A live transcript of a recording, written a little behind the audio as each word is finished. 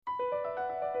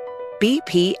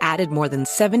BP added more than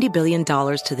 $70 billion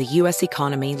to the U.S.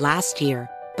 economy last year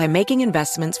by making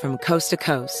investments from coast to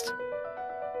coast.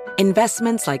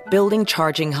 Investments like building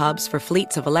charging hubs for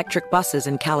fleets of electric buses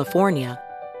in California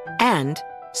and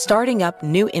starting up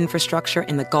new infrastructure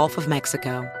in the Gulf of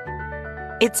Mexico.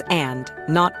 It's and,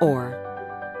 not or.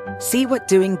 See what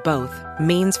doing both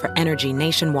means for energy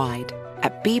nationwide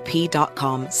at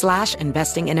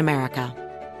bp.com/investing in America.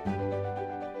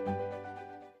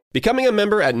 Becoming a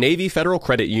member at Navy Federal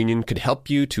Credit Union could help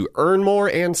you to earn more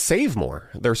and save more.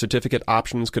 Their certificate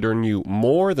options could earn you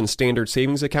more than standard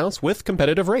savings accounts with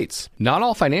competitive rates. Not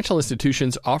all financial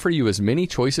institutions offer you as many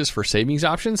choices for savings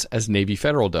options as Navy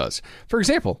Federal does. For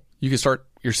example, you can start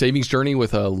your savings journey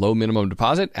with a low minimum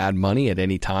deposit, add money at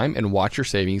any time, and watch your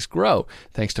savings grow.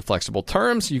 Thanks to flexible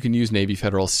terms, you can use Navy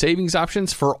Federal's savings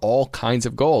options for all kinds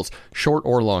of goals, short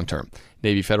or long term.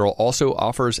 Navy Federal also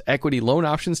offers equity loan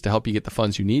options to help you get the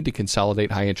funds you need to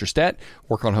consolidate high-interest debt,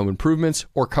 work on home improvements,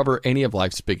 or cover any of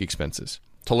life's big expenses.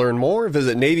 To learn more,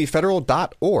 visit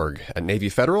NavyFederal.org. At Navy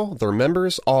Federal, their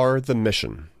members are the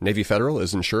mission. Navy Federal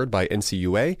is insured by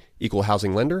NCUA, Equal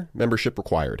Housing Lender, membership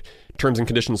required. Terms and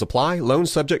conditions apply,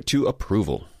 loans subject to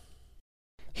approval.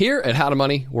 Here at How to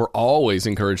Money, we're always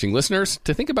encouraging listeners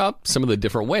to think about some of the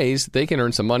different ways they can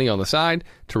earn some money on the side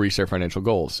to reach their financial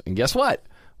goals. And guess what?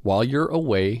 While you're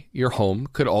away, your home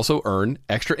could also earn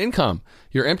extra income.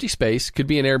 Your empty space could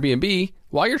be an Airbnb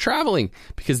while you're traveling,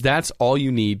 because that's all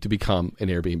you need to become an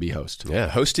Airbnb host. Yeah,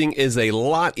 hosting is a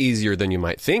lot easier than you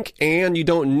might think, and you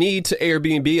don't need to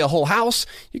Airbnb a whole house.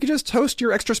 You can just host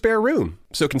your extra spare room.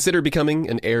 So consider becoming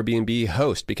an Airbnb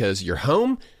host, because your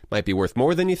home might be worth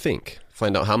more than you think.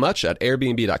 Find out how much at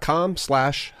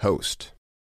airbnb.com/host.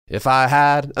 If I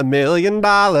had $1 million.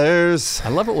 I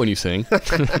love it when you sing.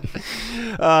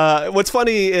 What's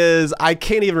funny is I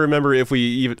can't even remember if we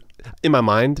even, in my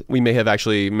mind, we may have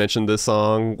actually mentioned this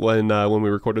song when we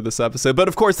recorded this episode. But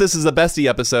of course, this is a Bestie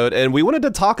episode, and we wanted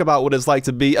to talk about what it's like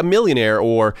to be a millionaire,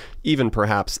 or even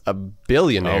perhaps a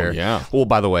billionaire. Oh, yeah. Well,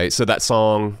 by the way, so that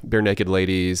song, Bare Naked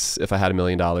Ladies, If I Had $1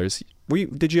 Million.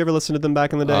 Did you ever listen to them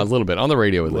back in the day? A little bit. On the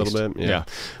radio, at least. A little bit, yeah.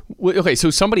 Well, okay, so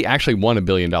somebody actually won $1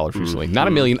 billion recently. Not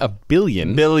a million, a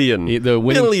billion. Billion. The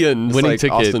winning like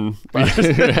ticket. Austin.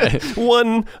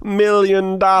 $1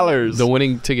 million. The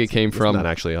winning ticket came from not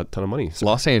actually a ton of money. So.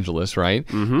 Los Angeles, right?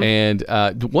 Mm-hmm. And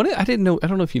one, I didn't know. I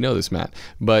don't know if you know this, Matt,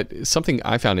 but something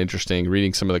I found interesting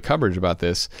reading some of the coverage about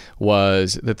this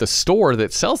was that the store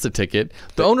that sells the ticket,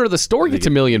 the owner of the store gets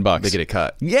 $1 million. They get a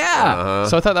cut. Yeah. Uh-huh.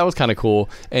 So I thought that was kind of cool,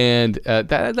 and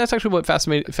that's actually what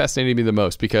fascinated me the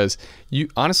most, because you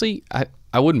honestly,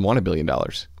 I wouldn't want $1 billion.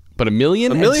 But $1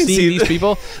 million, and seeing these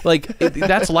people, like,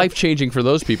 that's life-changing for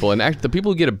those people. And the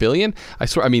people who get $1 billion, I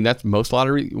swear, I mean, that's most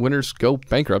lottery winners go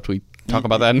bankrupt. We talk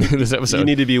about that in this episode. You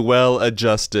need to be well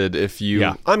adjusted if you...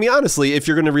 Yeah. I mean, honestly, if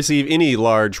you're going to receive any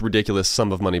large, ridiculous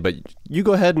sum of money, but you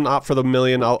go ahead and opt for the $1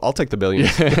 million, I'll take the $1 billion.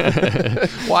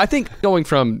 Well, I think going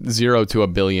from 0 to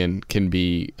 $1 billion can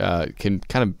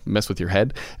kind of mess with your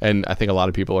head, and I think a lot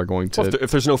of people are going to... Well,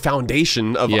 if there's no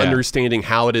foundation of understanding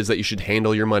how it is that you should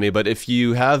handle your money, but if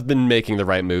you have been making the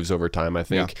right moves over time, I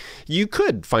think you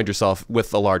could find yourself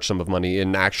with a large sum of money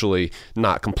and actually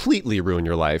not completely ruin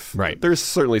your life. Right. There's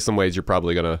certainly some ways you're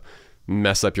probably going to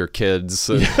mess up your kids,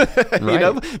 right. You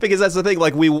know, because that's the thing.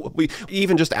 Like we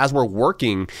even just as we're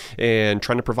working and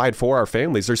trying to provide for our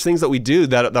families, there's things that we do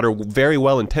that are very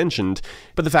well intentioned,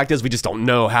 but the fact is we just don't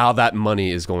know how that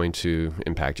money is going to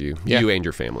impact you and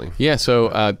your family. Yeah.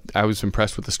 So I was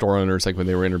impressed with the store owners. Like when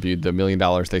they were interviewed, the $1 million,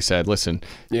 they said, "Listen,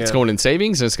 it's going in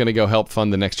savings, and it's going to go help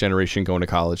fund the next generation going to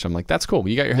college." I'm like, "That's cool.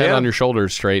 You got your head on your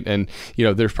shoulders straight." And you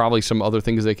know, there's probably some other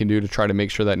things they can do to try to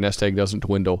make sure that nest egg doesn't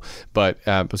dwindle. But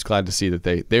I was glad to see that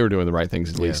they were doing the right things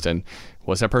at least. And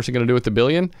what's that person going to do with the $1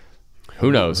 billion?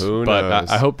 Who knows?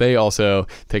 But I hope they also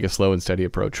take a slow and steady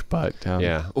approach. But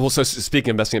Well, so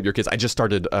speaking of messing up your kids, I just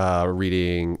started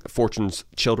reading Fortune's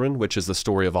Children, which is the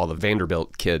story of all the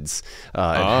Vanderbilt kids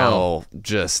and how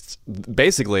just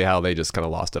basically how they just kind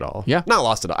of lost it all. Yeah. Not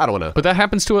lost it all. I don't want to. But that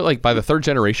happens to it like by the third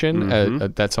generation.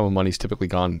 That sum of money's typically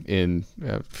gone in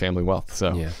family wealth.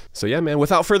 So yeah, man.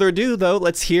 Without further ado, though,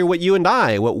 let's hear what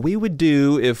we would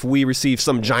do if we receive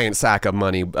some giant sack of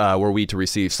money were we to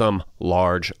receive some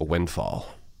large windfall.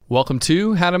 Welcome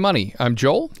to How to Money. I'm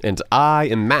Joel. And I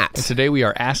am Matt. And today we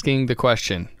are asking the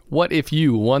question, what if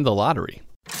you won the lottery?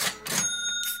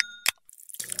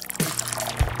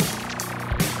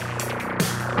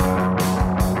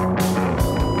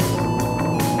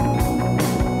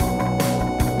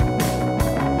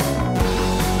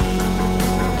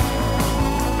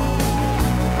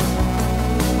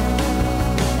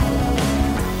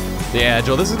 Yeah, Yeah,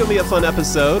 Joel, this is going to be a fun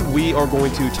episode. We are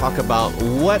going to talk about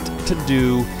what to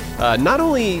do, not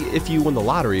only if you won the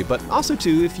lottery, but also,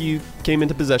 too, if you came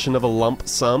into possession of a lump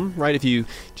sum, right? If you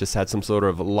just had some sort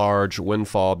of large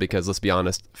windfall, because let's be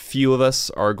honest, few of us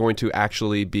are going to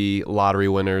actually be lottery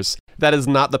winners. That is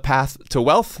not the path to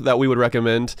wealth that we would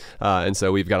recommend. And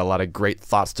so we've got a lot of great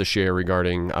thoughts to share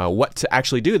regarding what to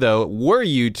actually do, though, were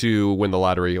you to win the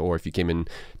lottery or if you came into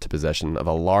possession of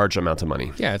a large amount of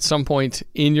money. Yeah, at some point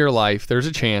in your life, there's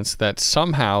a chance that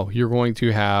somehow you're going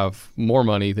to have more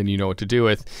money than you know what to do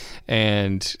with.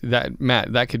 And that,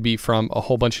 Matt, that could be from a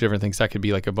whole bunch of different things. That could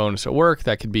be like a bonus at work.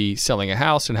 That could be selling a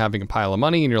house and having a pile of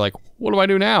money. And you're like, what do I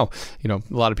do now? You know,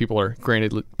 a lot of people are,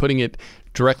 granted, putting it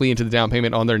directly into the down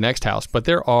payment on their next house. But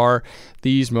there are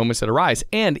these moments that arise.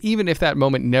 And even if that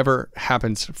moment never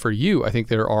happens for you, I think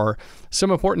there are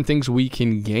some important things we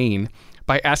can gain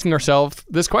by asking ourselves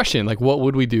this question, like, what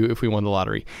would we do if we won the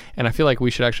lottery? And I feel like we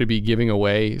should actually be giving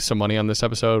away some money on this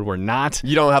episode. We're not.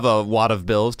 You don't have a wad of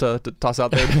bills to toss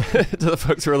out there to the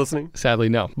folks who are listening? Sadly,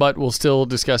 no. But we'll still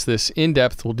discuss this in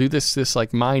depth. We'll do this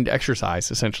like mind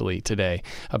exercise essentially today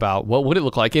about what would it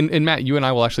look like. And Matt, you and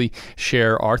I will actually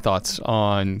share our thoughts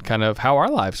on kind of how our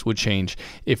lives would change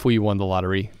if we won the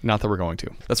lottery. Not that we're going to.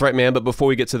 That's right, man. But before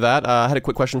we get to that, I had a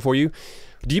quick question for you.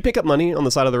 Do you pick up money on the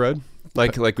side of the road?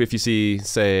 Like if you see,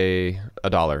 say,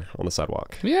 $1 on the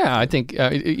sidewalk? Yeah, I think,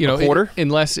 a quarter?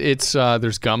 Unless it's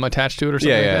there's gum attached to it or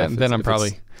something like that, then I'm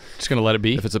probably just going to let it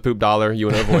be. If it's a poop dollar, you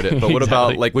want to avoid it. But what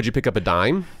about, like, would you pick up a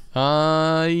dime?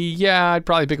 Yeah, I'd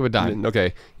probably pick up a dime.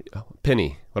 Okay.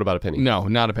 Penny. What about a penny? No,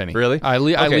 not a penny. Really? I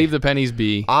leave the pennies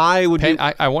be. I would.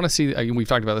 I want to see. We've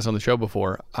talked about this on the show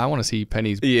before. I want to see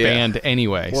pennies banned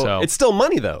anyway. Well, so it's still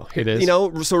money, though. It is. You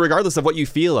know, so regardless of what you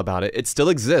feel about it, it still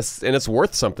exists and it's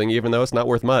worth something, even though it's not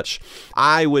worth much.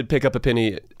 I would pick up a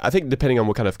penny. I think depending on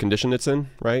what kind of condition it's in,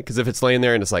 right? Because if it's laying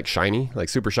there and it's like shiny, like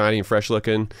super shiny and fresh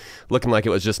looking like it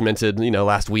was just minted,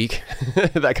 last week,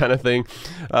 that kind of thing,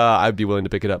 I'd be willing to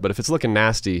pick it up. But if it's looking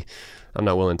nasty, I'm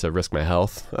not willing to risk my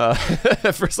health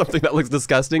for something that looks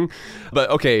disgusting. But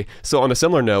okay, so on a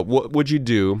similar note, what would you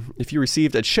do if you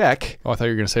received a check? Oh, I thought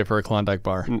you were going to say for a Klondike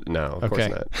bar. No, of course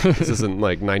not. This isn't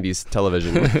like 90s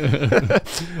television.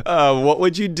 What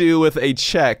would you do with a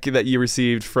check that you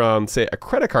received from, say, a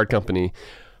credit card company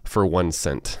for 1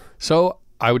 cent? So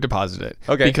I would deposit it.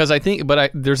 Okay. Because I think,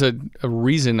 but there's a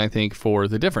reason, I think, for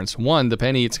the difference. One, the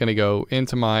penny, it's going to go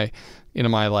into my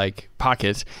like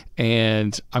pocket,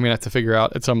 and I'm gonna have to figure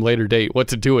out at some later date what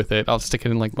to do with it. I'll stick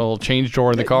it in like a little change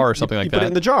drawer in the car or something like that. Put it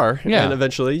in the jar, yeah. And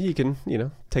eventually you can,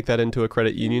 take that into a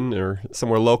credit union or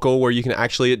somewhere local where you can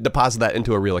actually deposit that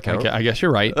into a real account. Okay, I guess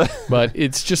you're right, but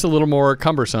it's just a little more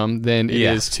cumbersome than it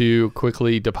is to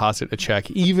quickly deposit a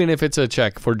check. Even if it's a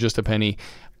check for just a penny,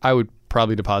 I would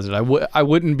probably deposit it. I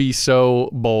wouldn't be so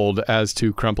bold as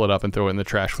to crumple it up and throw it in the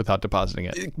trash without depositing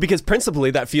it. Because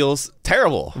principally that feels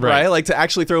terrible, right? Like to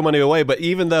actually throw money away. But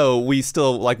even though we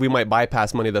still, we might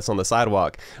bypass money that's on the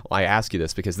sidewalk, I ask you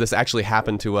this because this actually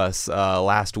happened to us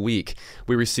last week.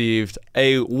 We received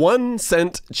a 1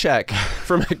 cent check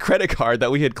from a credit card that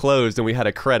we had closed, and we had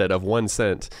a credit of 1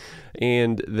 cent.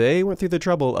 And they went through the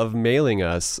trouble of mailing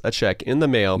us a check in the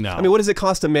mail. No. I mean, what does it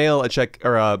cost to mail a check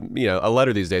or a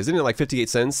letter these days? Isn't it like 58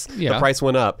 cents? Yeah. The price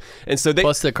went up, and so they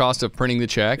plus the cost of printing the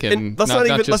check. And let's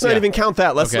not even count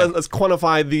that. Let's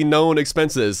quantify the known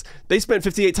expenses. They spent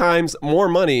 58 times more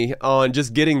money on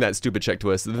just getting that stupid check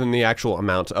to us than the actual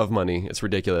amount of money. It's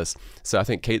ridiculous. So I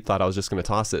think Kate thought I was just going to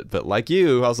toss it, but like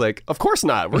you, I was like, of course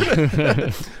not. We're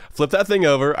gonna flip that thing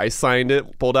over. I signed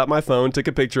it, pulled out my phone, took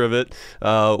a picture of it,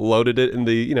 loaded it in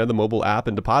the the mobile app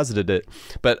and deposited it.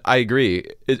 But I agree,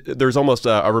 there's almost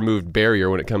a removed barrier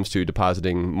when it comes to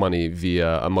depositing money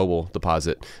via a mobile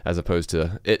deposit as opposed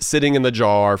to it sitting in the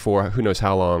jar for who knows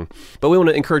how long. But we want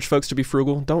to encourage folks to be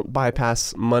frugal. Don't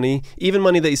bypass money, even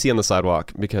money that you see on the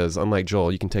sidewalk, because unlike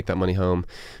Joel, you can take that money home,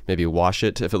 maybe wash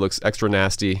it if it looks extra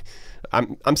nasty.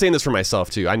 I'm saying this for myself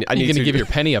too. I need you going to to give your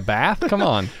penny a bath? Come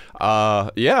on.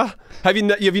 Yeah. Have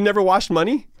you never washed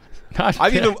money?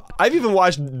 I've even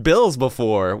washed bills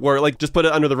before, where just put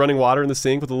it under the running water in the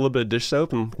sink with a little bit of dish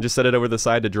soap and just set it over the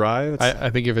side to dry. I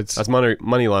think if it's that's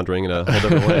money laundering in a whole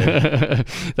different way.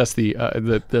 That's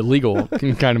the legal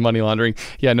kind of money laundering.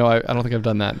 Yeah, no, I don't think I've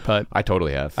done that, but I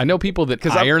totally have. I know people that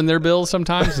iron their bills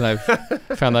sometimes, and I've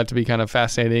found that to be kind of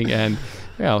fascinating and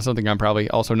something I'm probably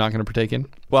also not going to partake in.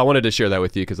 Well, I wanted to share that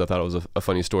with you because I thought it was a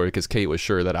funny story, because Kate was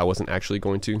sure that I wasn't actually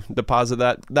going to deposit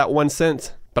that 1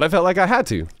 cent, but I felt like I had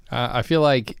to. I feel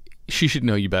like she should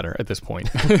know you better at this point.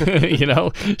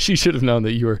 She should have known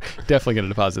that you were definitely going to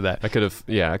deposit that. I could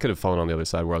have fallen on the other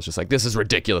side where I was just like, this is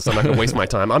ridiculous. I'm not going to waste my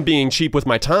time. I'm being cheap with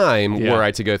my time were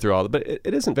I to go through all but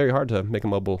it isn't very hard to make a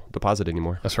mobile deposit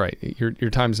anymore. That's right. Your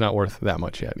time's not worth that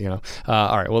much yet,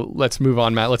 All right, well, let's move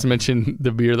on, Matt. Let's mention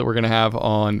the beer that we're going to have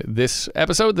on this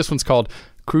episode. This one's called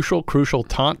Crucial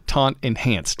Taunt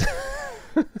Enhanced.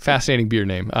 Fascinating beer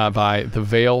name by the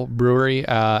Vale Brewery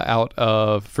out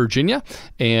of Virginia,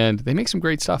 and they make some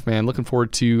great stuff, man. Looking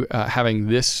forward to having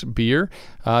this beer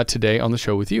today on the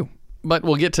show with you. But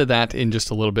we'll get to that in just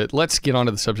a little bit. Let's get on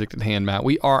to the subject at hand, Matt.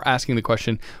 We are asking the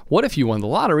question, what if you won the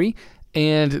lottery?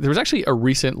 And there was actually a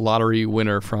recent lottery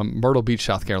winner from Myrtle Beach,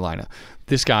 South Carolina.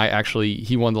 This guy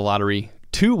he won the lottery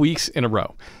 2 weeks in a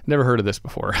row. Never heard of this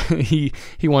before. He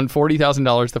won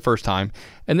 $40,000 the first time,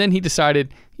 and then he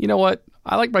decided, you know what?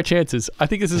 I like my chances. I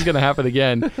think this is going to happen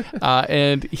again.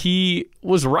 And he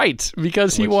was right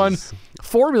because he won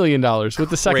 $4 million with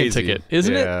the second ticket,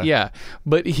 isn't it? Yeah.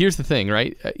 But here's the thing,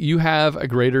 right? You have a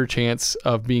greater chance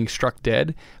of being struck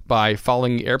dead by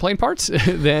falling airplane parts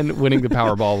than winning the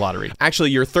Powerball lottery.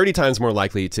 Actually, you're 30 times more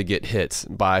likely to get hit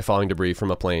by falling debris from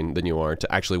a plane than you are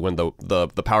to actually win the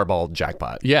Powerball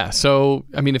jackpot. Yeah. So,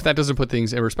 I mean, if that doesn't put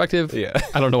things in perspective,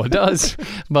 I don't know what does.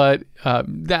 But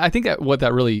I think that what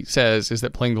that really says is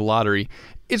that playing the lottery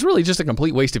is really just a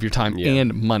complete waste of your time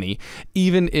and money.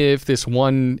 Even if this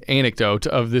one anecdote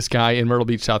of this guy in Myrtle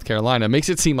Beach, South Carolina makes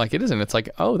it seem like it isn't. It's like,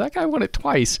 oh, that guy won it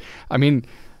twice. I mean,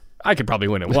 I could probably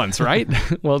win it once, right?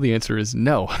 Well, the answer is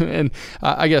no. And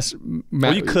I guess, Matt,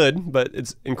 well, you could, but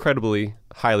it's incredibly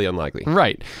highly unlikely.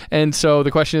 Right. And so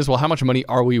the question is, well, how much money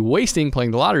are we wasting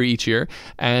playing the lottery each year?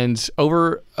 And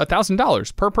over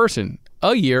 $1,000 per person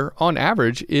a year on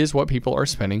average is what people are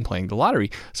spending playing the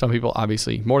lottery. Some people,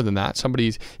 obviously, more than that.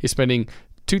 Somebody is spending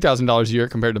 $2,000 a year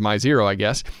compared to my zero, I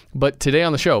guess. But today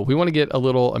on the show, we want to get a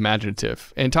little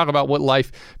imaginative and talk about what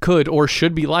life could or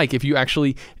should be like if you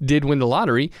actually did win the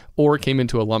lottery or came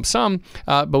into a lump sum.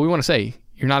 But we want to say,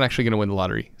 you're not actually going to win the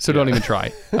lottery, so don't even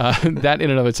try. That in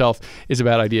and of itself is a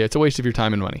bad idea. It's a waste of your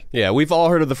time and money. Yeah, we've all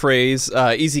heard of the phrase,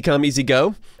 easy come, easy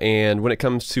go. And when it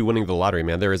comes to winning the lottery,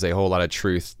 man, there is a whole lot of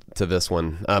truth to this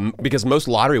one. Because most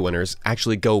lottery winners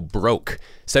actually go broke.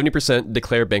 70%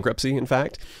 declare bankruptcy, in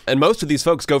fact. And most of these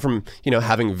folks go from,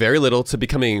 having very little to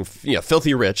becoming,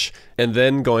 filthy rich, and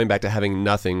then going back to having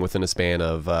nothing within a span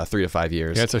of 3 to 5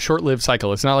 years. Yeah, it's a short-lived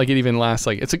cycle. It's not like it even lasts,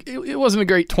 it wasn't a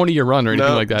great 20-year run or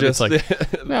anything like that. It's like,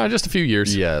 just a few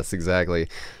years. Yes, exactly.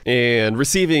 And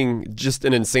receiving just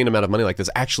an insane amount of money like this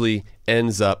actually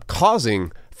ends up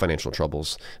causing financial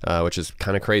troubles, which is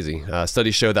kind of crazy.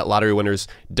 Studies show that lottery winners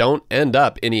don't end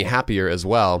up any happier as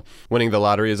well. Winning the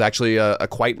lottery is actually a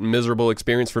quite miserable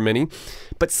experience for many.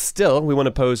 But still, we want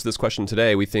to pose this question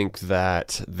today. We think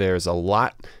that there's a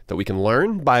lot that we can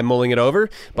learn by mulling it over,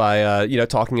 by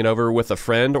talking it over with a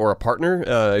friend or a partner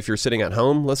if you're sitting at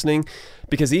home listening.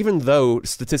 Because even though,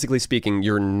 statistically speaking,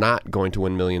 you're not going to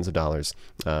win millions of dollars,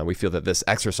 we feel that this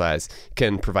exercise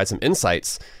can provide some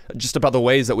insights just about the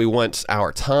ways that we want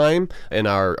our time and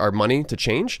our money to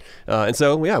change. And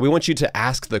so, we want you to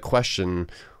ask the question,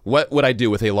 what would I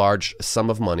do with a large sum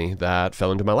of money that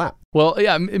fell into my lap? Well,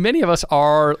 yeah, many of us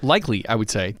are likely, I would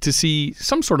say, to see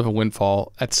some sort of a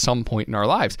windfall at some point in our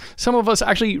lives. Some of us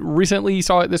actually recently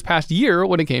saw it this past year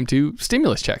when it came to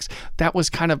stimulus checks. That was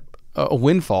kind of a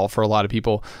windfall for a lot of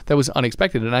people that was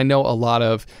unexpected. And I know a lot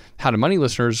of How to Money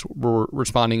listeners were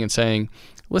responding and saying,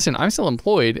 listen, I'm still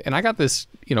employed and I got this,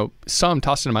 sum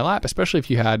tossed into my lap, especially if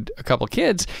you had a couple of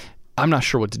kids. I'm not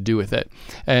sure what to do with it.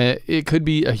 It could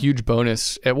be a huge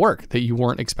bonus at work that you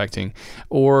weren't expecting.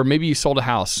 Or maybe you sold a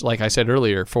house, like I said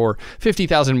earlier, for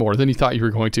 $50,000 more than you thought you were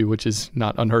going to, which is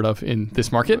not unheard of in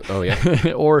this market. Oh,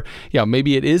 yeah. Or,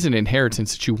 maybe it is an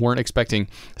inheritance that you weren't expecting.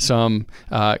 Some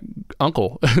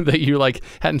uncle that you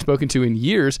hadn't spoken to in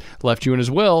years left you in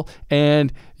his will,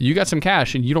 and you got some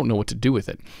cash and you don't know what to do with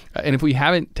it. And if we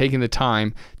haven't taken the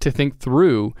time to think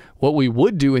through what we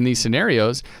would do in these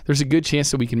scenarios, there's a good chance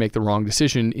that we can make the wrong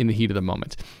decision in the heat of the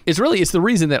moment. It's the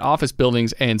reason that office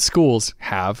buildings and schools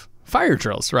have fire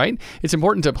drills, right? It's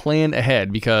important to plan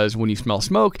ahead because when you smell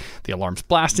smoke, the alarm's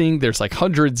blasting, there's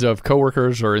hundreds of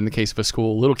coworkers, or in the case of a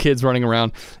school, little kids running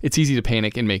around. It's easy to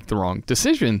panic and make the wrong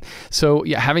decision. So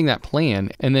having that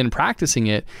plan and then practicing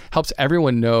it helps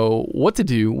everyone know what to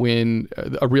do when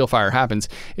a real fire happens.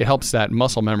 It helps that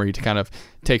muscle memory to kind of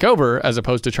take over as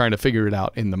opposed to trying to figure it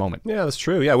out in the moment. Yeah, that's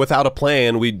true. Yeah, without a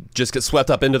plan, we just get swept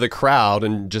up into the crowd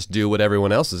and just do what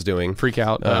everyone else is doing. Freak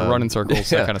out, run in circles,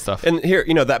 that kind of stuff. And here,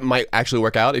 that might actually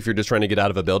work out if you're just trying to get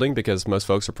out of a building, because most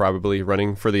folks are probably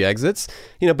running for the exits.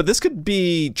 But this could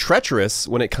be treacherous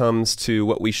when it comes to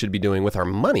what we should be doing with our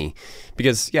money.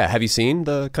 Because, have you seen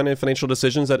the kind of financial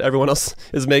decisions that everyone else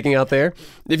is making out there?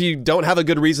 If you don't have a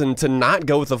good reason to not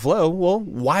go with the flow, well,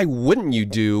 why wouldn't you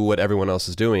do what everyone else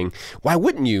is doing? Why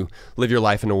wouldn't you live your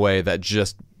life in a way that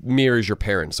just mirrors your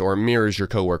parents or mirrors your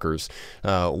coworkers?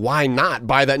 Why not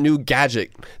buy that new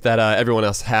gadget that everyone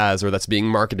else has or that's being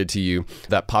marketed to you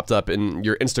that popped up in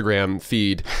your Instagram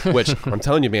feed, which I'm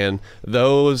telling you, man,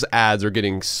 those ads are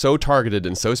getting so targeted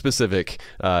and so specific.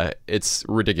 It's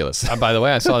ridiculous. By the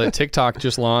way, I saw that TikTok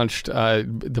just launched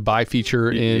the buy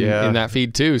feature in that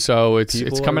feed too. So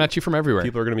it's coming at you from everywhere.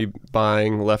 People are going to be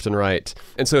buying left and right.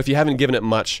 And so if you haven't given it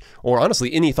much or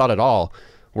honestly any thought at all,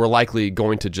 we're likely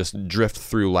going to just drift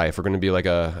through life. We're going to be like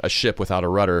a ship without a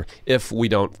rudder if we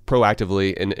don't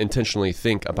proactively and intentionally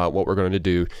think about what we're going to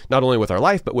do, not only with our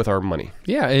life, but with our money.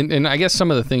 Yeah, and I guess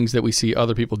some of the things that we see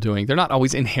other people doing, they're not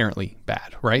always inherently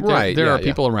bad, right? Right. There are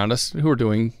people around us who are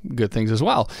doing good things as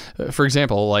well. For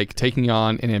example, like taking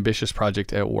on an ambitious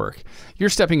project at work. You're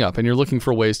stepping up and you're looking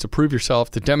for ways to prove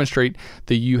yourself, to demonstrate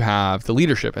that you have the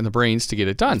leadership and the brains to get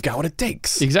it done. You've got what it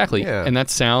takes. Exactly. Yeah. And that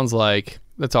sounds like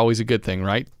that's always a good thing,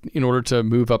 right? In order to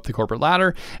move up the corporate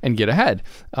ladder and get ahead.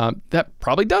 That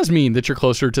probably does mean that you're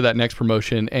closer to that next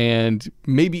promotion and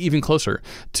maybe even closer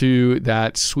to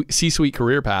that C-suite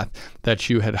career path that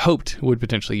you had hoped would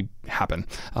potentially happen,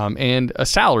 and a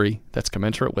salary that's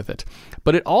commensurate with it.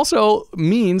 But it also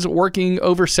means working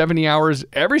over 70 hours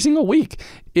every single week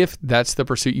if that's the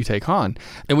pursuit you take on.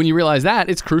 And when you realize that,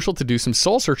 it's crucial to do some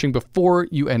soul searching before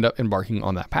you end up embarking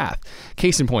on that path.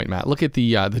 Case in point, Matt, look at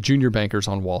the junior bankers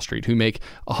on Wall Street who make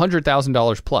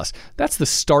 $100,000 plus. That's the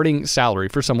starting salary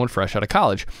for someone fresh out of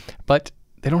college. But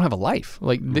they don't have a life.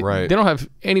 They don't have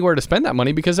anywhere to spend that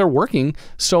money because they're working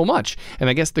so much. And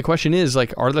I guess the question is,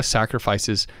 are the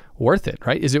sacrifices worth it,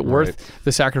 right? Is it worth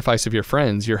the sacrifice of your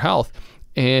friends, your health,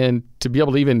 and to be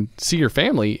able to even see your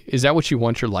family? Is that what you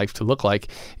want your life to look like?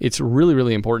 It's really,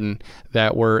 really important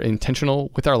that we're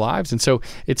intentional with our lives. And so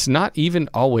it's not even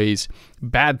always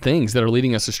bad things that are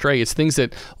leading us astray. It's things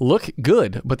that look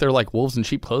good, but they're like wolves in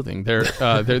sheep clothing.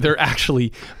 They're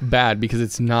actually bad because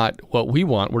it's not what we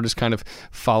want. We're just kind of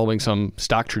following some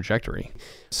stock trajectory.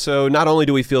 So not only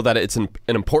do we feel that it's an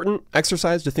important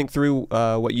exercise to think through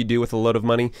what you do with a load of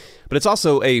money, but it's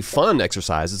also a fun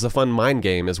exercise. It's a fun mind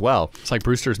game as well. It's like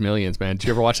Brewster's Millions, man. Did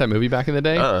you ever watch that movie back in the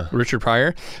day? Richard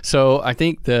Pryor. So I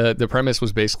think the premise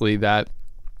was basically that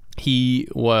he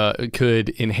could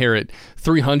inherit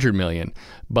 $300 million,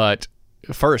 but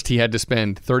first he had to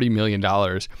spend $30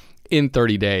 million in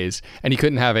 30 days, and he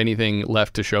couldn't have anything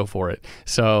left to show for it.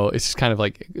 So it's just kind of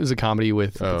like, it was a comedy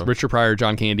with Richard Pryor,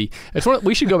 John Candy.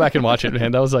 We should go back and watch it,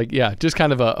 man. That was just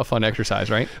kind of a fun exercise,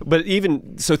 right? But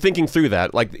even so, thinking through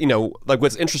that,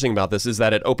 what's interesting about this is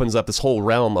that it opens up this whole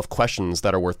realm of questions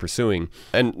that are worth pursuing.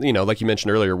 And, like you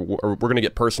mentioned earlier, we're going to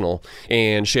get personal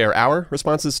and share our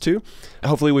responses too.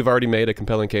 Hopefully we've already made a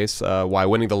compelling case why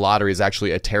winning the lottery is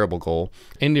actually a terrible goal.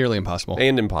 And nearly impossible.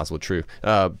 And impossible, true.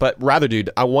 But rather, dude,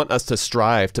 I want us to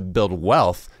strive to build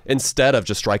wealth instead of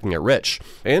just striking it rich.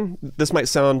 And this might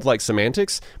sound like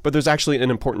semantics, but there's actually an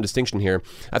important distinction here.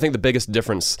 I think the biggest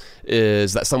difference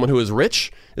is that someone who is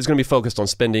rich is going to be focused on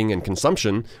spending and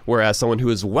consumption, whereas someone who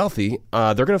is wealthy,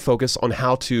 they're going to focus on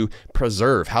how to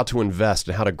preserve, how to invest,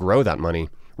 and how to grow that money.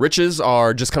 Riches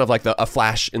are just kind of like a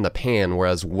flash in the pan,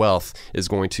 whereas wealth is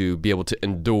going to be able to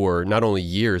endure not only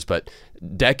years, but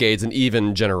decades and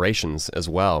even generations as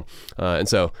well. And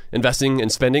so investing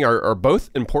and spending are both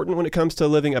important when it comes to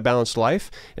living a balanced life.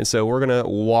 And so we're going to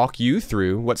walk you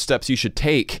through what steps you should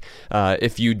take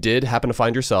if you did happen to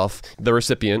find yourself the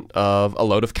recipient of a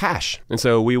load of cash. And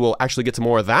so we will actually get to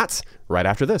more of that right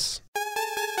after this.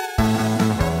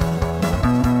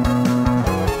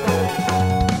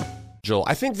 Joel,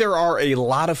 I think there are a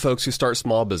lot of folks who start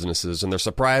small businesses and they're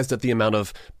surprised at the amount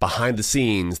of behind the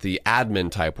scenes, the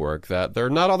admin type work that they're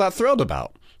not all that thrilled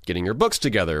about. Getting your books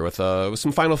together with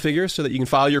some final figures so that you can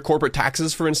file your corporate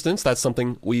taxes, for instance. That's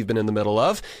something we've been in the middle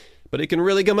of. But it can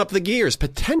really gum up the gears,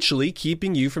 potentially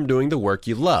keeping you from doing the work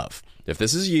you love. If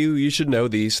this is you, you should know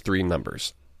these three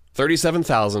numbers: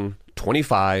 37,000,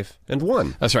 25, and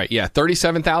 1. That's right. Yeah,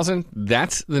 37,000.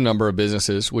 That's the number of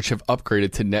businesses which have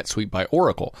upgraded to NetSuite by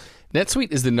Oracle.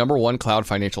 NetSuite is the #1 cloud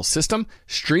financial system,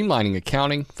 streamlining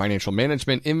accounting, financial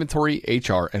management, inventory,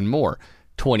 HR, and more.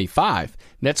 25.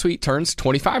 NetSuite turns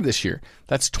 25 this year.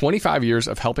 That's 25 years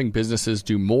of helping businesses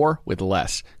do more with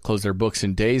less, close their books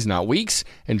in days, not weeks,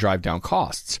 and drive down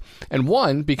costs. And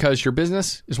one, because your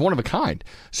business is one of a kind.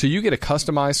 So you get a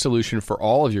customized solution for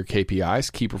all of your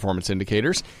KPIs, key performance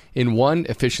indicators, in one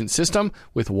efficient system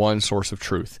with one source of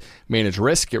truth. Manage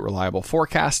risk, get reliable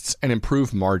forecasts, and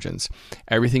improve margins.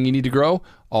 Everything you need to grow,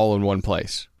 all in one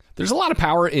place. There's a lot of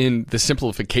power in the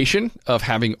simplification of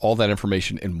having all that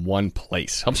information in one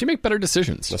place. Helps you make better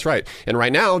decisions. That's right. And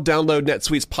right now, download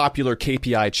NetSuite's popular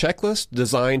KPI checklist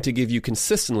designed to give you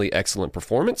consistently excellent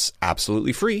performance,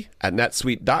 absolutely free, at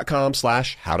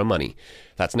netsuite.com/howtomoney.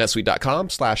 That's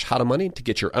netsuite.com/howtomoney to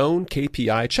get your own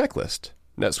KPI checklist.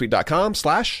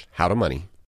 netsuite.com/howtomoney.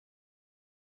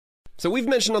 So we've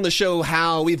mentioned on the show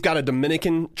how we've got a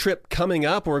Dominican trip coming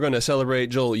up. We're going to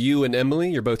celebrate, Joel, you and Emily.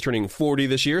 You're both turning 40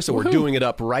 this year, so we're doing it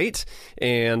up right.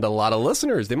 And a lot of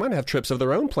listeners, they might have trips of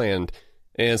their own planned.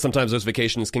 And sometimes those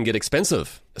vacations can get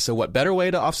expensive. So what better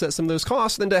way to offset some of those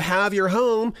costs than to have your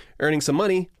home earning some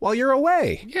money while you're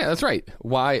away? Yeah, that's right.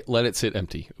 Why let it sit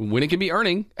empty when it can be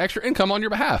earning extra income on your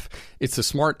behalf? It's a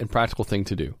smart and practical thing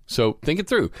to do. So think it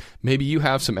through. Maybe you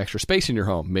have some extra space in your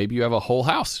home. Maybe you have a whole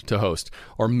house to host.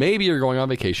 Or maybe you're going on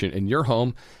vacation and your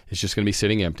home is just going to be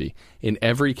sitting empty. In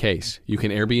every case, you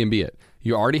can Airbnb it.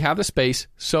 You already have the space,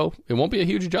 so it won't be a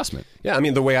huge adjustment. Yeah, I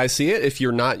mean, the way I see it, if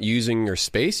you're not using your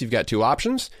space, you've got two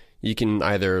options. You can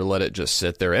either let it just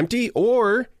sit there empty,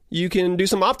 or you can do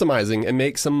some optimizing and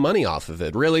make some money off of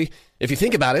it. Really, if you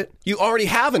think about it, you already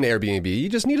have an Airbnb. You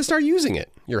just need to start using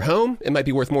it. Your home, it might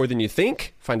be worth more than you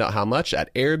think. Find out how much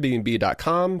at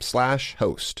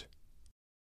airbnb.com/host.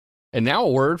 And now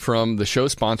a word from the show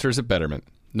sponsors at Betterment.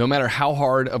 No matter how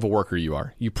hard of a worker you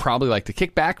are, you probably like to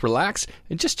kick back, relax,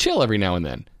 and just chill every now and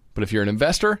then. But if you're an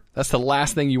investor, that's the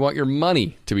last thing you want your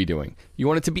money to be doing. You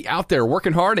want it to be out there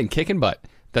working hard and kicking butt.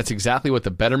 That's exactly what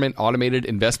the Betterment Automated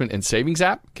Investment and Savings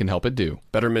app can help it do.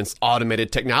 Betterment's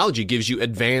automated technology gives you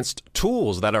advanced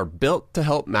tools that are built to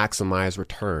help maximize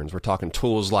returns. We're talking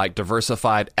tools like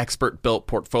diversified, expert-built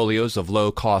portfolios of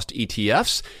low-cost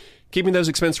ETFs. Keeping those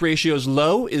expense ratios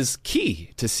low is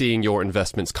key to seeing your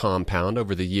investments compound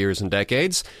over the years and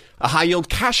decades. A high-yield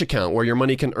cash account where your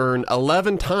money can earn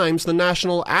 11 times the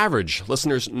national average.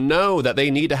 Listeners know that they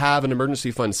need to have an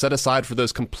emergency fund set aside for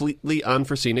those completely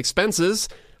unforeseen expenses.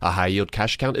 A high-yield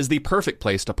cash account is the perfect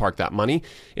place to park that money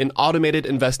in automated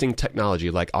investing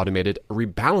technology like automated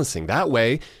rebalancing. That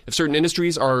way, if certain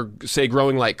industries are, say,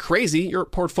 growing like crazy, your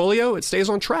portfolio, it stays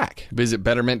on track. Visit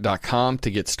Betterment.com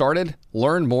to get started.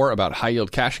 Learn more about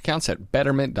high-yield cash accounts at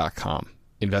Betterment.com.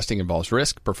 Investing involves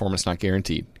risk, performance not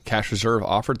guaranteed. Cash reserve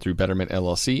offered through Betterment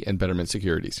LLC and Betterment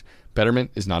Securities.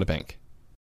 Betterment is not a bank.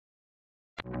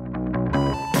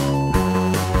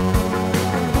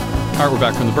 All right, we're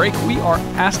back from the break. We are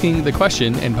asking the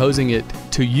question and posing it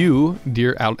to you,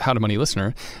 dear How to Money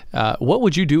listener. What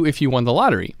would you do if you won the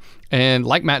lottery? And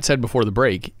like Matt said before the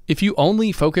break, if you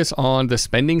only focus on the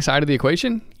spending side of the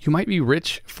equation, you might be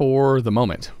rich for the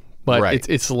moment. But right.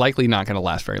 It's likely not going to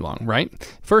last very long, right?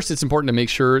 First, it's important to make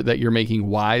sure that you're making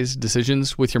wise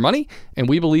decisions with your money. And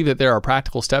we believe that there are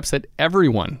practical steps that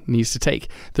everyone needs to take.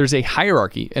 There's a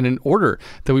hierarchy and an order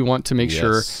that we want to make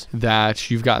sure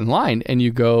that you've got in line, and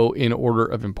you go in order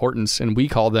of importance. And we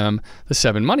call them the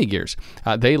 7 money gears.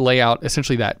 They lay out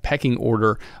essentially that pecking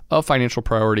order of financial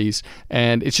priorities.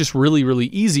 And it's just really, really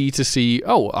easy to see,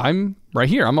 oh, I'm right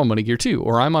here. I'm on money gear 2,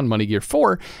 or I'm on money gear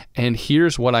 4, and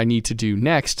here's what I need to do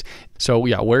next. So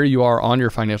yeah, where you are on your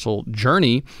financial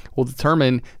journey will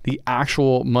determine the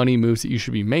actual money moves that you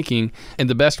should be making. And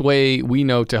the best way we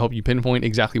know to help you pinpoint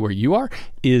exactly where you are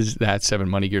is that 7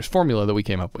 money gears formula that we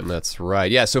came up with. That's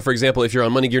right. Yeah. So for example, if you're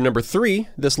on money gear number 3,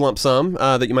 this lump sum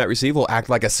that you might receive will act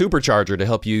like a supercharger to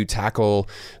help you tackle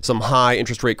some high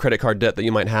interest rate credit card debt that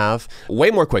you might have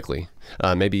way more quickly.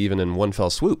 Maybe even in one fell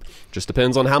swoop. Just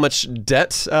depends on how much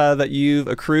debt that you've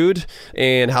accrued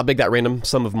and how big that random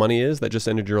sum of money is that just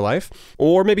entered your life.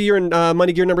 Or maybe you're in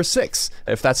money gear number 6.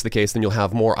 If that's the case, then you'll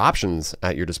have more options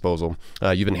at your disposal.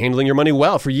 You've been handling your money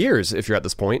well for years if you're at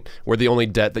this point, where the only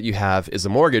debt that you have is a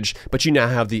mortgage, but you now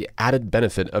have the added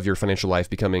benefit of your financial life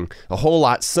becoming a whole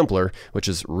lot simpler, which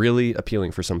is really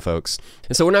appealing for some folks.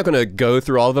 And so we're not going to go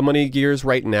through all of the money gears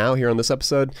right now here on this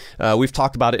episode. We've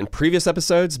talked about it in previous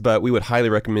episodes, but we would highly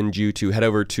recommend you to head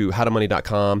over to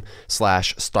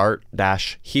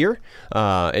howtomoney.com/start-here,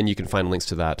 and you can find links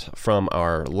to that from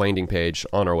our landing page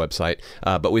on our website.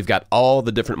 But we've got all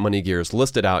the different money gears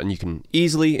listed out, and you can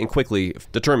easily and quickly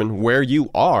determine where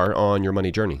you are on your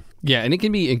money journey. Yeah, and it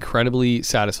can be incredibly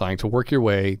satisfying to work your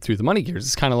way through the money gears.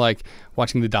 It's kind of like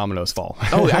watching the dominoes fall.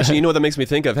 Oh, actually, you know what that makes me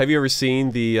think of? Have you ever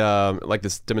seen the like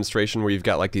this demonstration where you've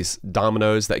got like these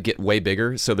dominoes that get way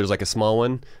bigger? So there's like a small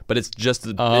one, but it's just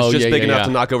big enough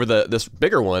to knock over this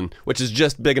bigger one, which is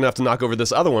just big enough to knock over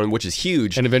this other one, which is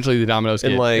huge. And eventually the dominoes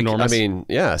get enormous. I mean,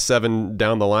 7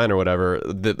 down the line or whatever.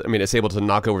 It's able to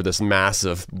knock over this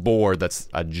massive board that's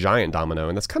a giant domino,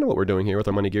 and that's kind of what we're doing here with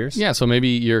our money gears. Yeah, so maybe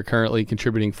you're currently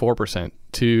contributing 4%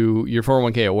 to your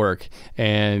 401k at work,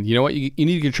 and you know what? You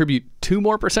need to contribute 2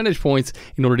 more percentage points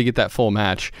in order to get that full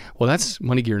match. Well, that's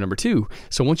money gear number 2.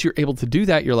 So once you're able to do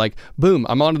that, you're like, boom,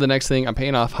 I'm on to the next thing. I'm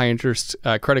paying off high interest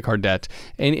credit card debt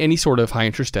and any sort of high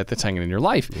interest debt that's hanging in your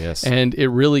life. Yes. And it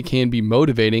really can be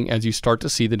motivating as you start to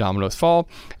see the dominoes fall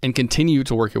and continue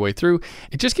to work your way through.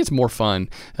 It just gets more fun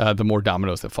the more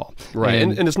dominoes that fall. Right.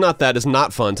 And it's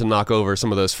not fun to knock over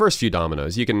some of those first few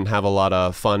dominoes. You can have a lot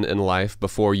of fun in life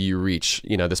before you reach,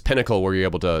 this pinnacle where you're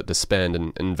able to spend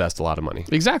and invest a lot of money.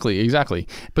 Exactly.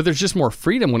 But there's just more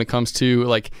freedom when it comes to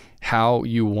like how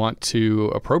you want to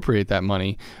appropriate that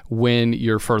money when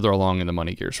you're further along in the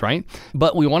money gears, right?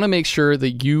 But we want to make sure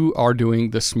that you are doing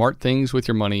the smart things with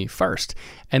your money first,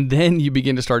 and then you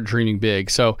begin to start dreaming big.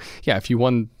 So yeah, if you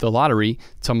won the lottery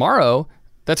tomorrow,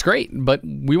 that's great, but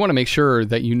we want to make sure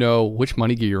that you know which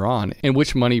money gear you're on and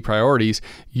which money priorities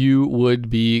you would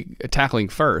be tackling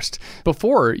first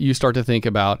before you start to think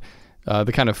about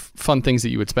the kind of fun things that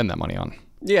you would spend that money on.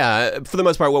 Yeah, for the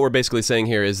most part, what we're basically saying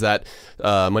here is that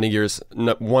money gears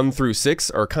 1 through 6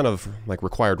 are kind of like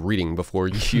required reading before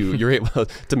you're able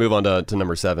to move on to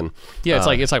number 7. Yeah,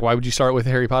 it's like why would you start with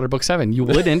Harry Potter book 7? You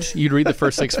wouldn't. You'd read the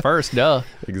first 6 first. Duh.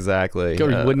 Exactly. You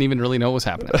wouldn't even really know what was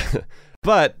happening.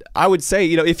 But I would say,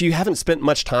 if you haven't spent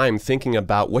much time thinking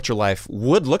about what your life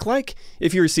would look like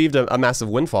if you received a massive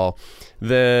windfall,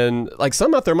 then like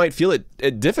some out there might feel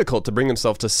it difficult to bring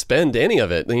themselves to spend any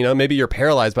of it. Maybe you're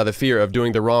paralyzed by the fear of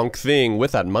doing the wrong thing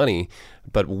with that money.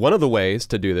 But one of the ways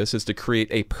to do this is to create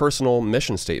a personal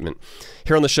mission statement.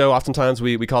 Here on the show, oftentimes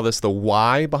we call this the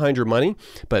why behind your money,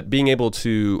 but being able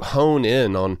to hone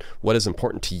in on what is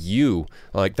important to you,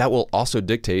 like that will also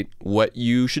dictate what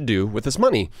you should do with this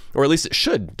money, or at least it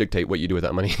should dictate what you do with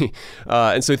that money.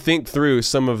 And so think through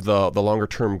some of the longer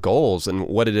term goals and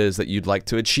what it is that you'd like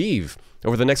to achieve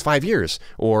over the next 5 years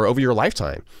or over your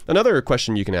lifetime. Another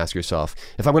question you can ask yourself,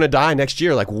 if I'm going to die next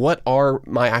year, like what are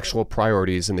my actual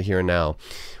priorities in the here and now?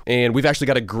 And we've actually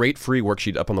got a great free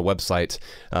worksheet up on the website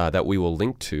that we will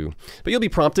link to. But you'll be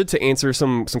prompted to answer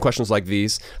some questions like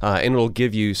these, and it'll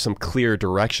give you some clear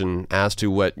direction as to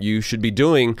what you should be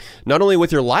doing, not only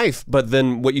with your life, but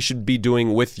then what you should be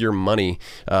doing with your money.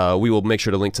 We will make sure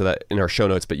to link to that in our show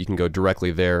notes, but you can go directly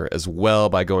there as well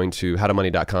by going to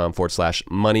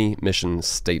howtomoney.com/money mission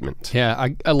statement. Yeah,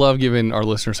 I love giving our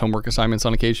listeners homework assignments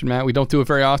on occasion, Matt. We don't do it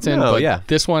very often, but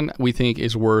this one we think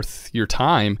is worth your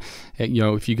time.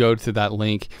 If you go to that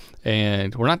link,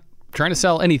 and we're not trying to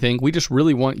sell anything, we just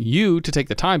really want you to take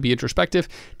the time, be introspective,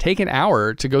 take an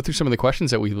hour to go through some of the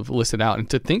questions that we've listed out and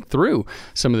to think through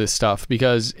some of this stuff,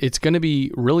 because it's going to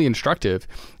be really instructive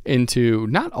into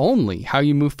not only how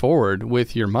you move forward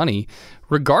with your money,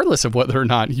 regardless of whether or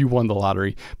not you won the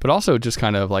lottery, but also just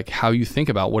kind of like how you think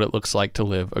about what it looks like to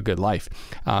live a good life.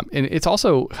 And it's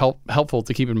also helpful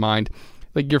to keep in mind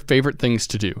like your favorite things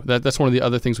to do. That's one of the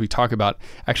other things we talk about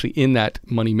actually in that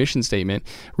money mission statement.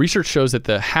 Research shows that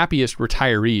the happiest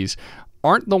retirees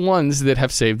aren't the ones that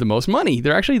have saved the most money.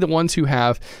 They're actually the ones who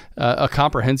have a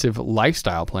comprehensive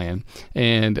lifestyle plan.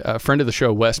 And a friend of the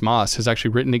show, Wes Moss, has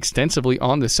actually written extensively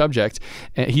on this subject.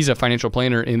 He's a financial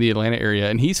planner in the Atlanta area,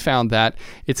 and he's found that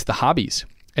it's the hobbies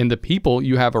and the people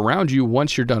you have around you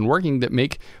once you're done working that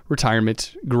make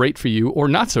retirement great for you or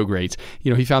not so great.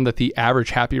 He found that the average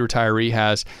happy retiree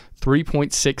has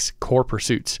 3.6 core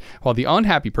pursuits, while the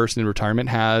unhappy person in retirement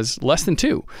has less than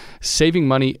 2. Saving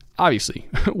money, obviously,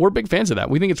 we're big fans of that.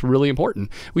 We think it's really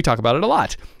important. We talk about it a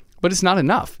lot. But it's not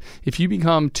enough. If you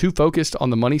become too focused on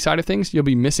the money side of things, you'll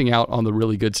be missing out on the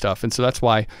really good stuff. And so that's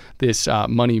why this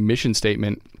money mission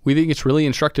statement, we think it's really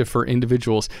instructive for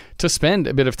individuals to spend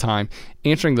a bit of time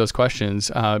answering those questions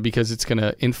because it's going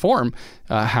to inform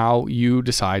how you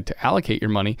decide to allocate your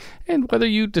money, and whether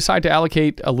you decide to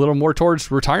allocate a little more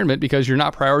towards retirement because you're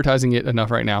not prioritizing it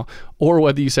enough right now, or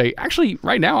whether you say, actually,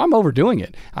 right now I'm overdoing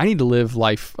it. I need to live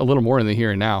life a little more in the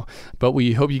here and now. But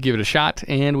we hope you give it a shot,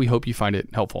 and we hope you find it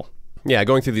helpful. Yeah,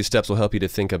 going through these steps will help you to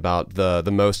think about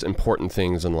the most important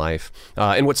things in life.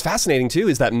 And what's fascinating, too,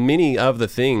 is that many of the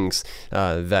things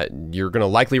that you're going to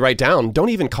likely write down don't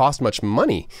even cost much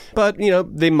money. But,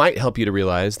 they might help you to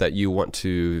realize that you want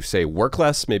to, say, work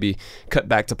less, maybe cut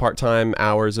back to part-time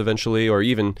hours eventually, or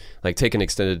even take an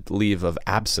extended leave of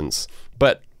absence.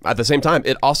 But at the same time,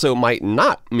 it also might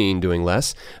not mean doing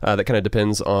less. That kind of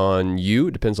depends on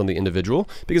you, depends on the individual,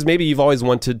 because maybe you've always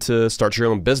wanted to start your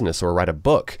own business or write a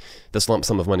book. This lump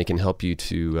sum of money can help you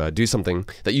to do something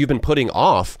that you've been putting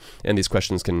off, and these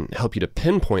questions can help you to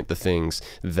pinpoint the things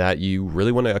that you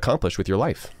really want to accomplish with your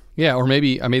life. Yeah, or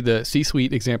maybe I made the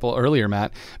C-suite example earlier,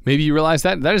 Matt. Maybe you realize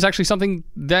that is actually something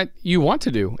that you want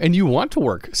to do, and you want to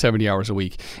work 70 hours a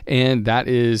week, and that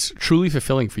is truly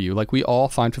fulfilling for you. We all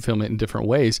find fulfillment in different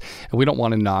ways, and we don't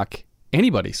want to knock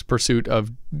anybody's pursuit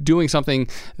of doing something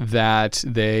that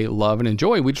they love and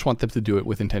enjoy. We just want them to do it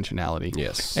with intentionality.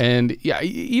 Yes. And yeah,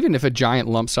 even if a giant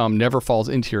lump sum never falls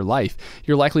into your life,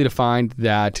 you're likely to find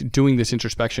that doing this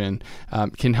introspection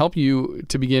can help you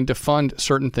to begin to fund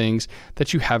certain things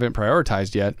that you haven't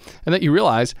prioritized yet, and that you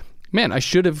realize, man, I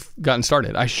should have gotten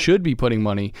started. I should be putting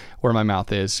money where my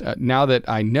mouth is. Now that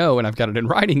I know and I've got it in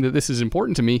writing that this is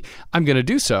important to me, I'm going to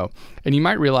do so. And you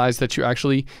might realize that you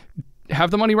actually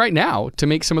have the money right now to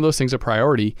make some of those things a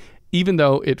priority, even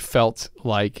though it felt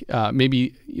like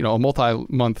maybe a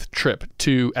multi-month trip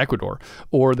to Ecuador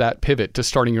or that pivot to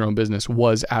starting your own business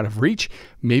was out of reach.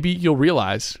 Maybe you'll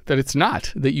realize that it's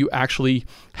not, that you actually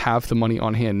have the money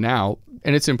on hand now,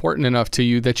 and it's important enough to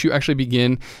you that you actually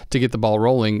begin to get the ball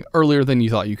rolling earlier than you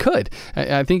thought you could.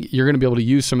 I think you're going to be able to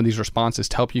use some of these responses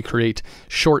to help you create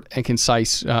short and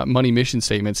concise money mission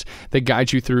statements that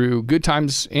guide you through good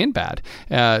times and bad,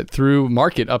 through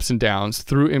market ups and downs,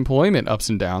 through employment ups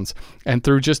and downs, and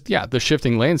through just, the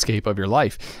shifting landscape of your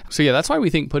life. So that's why we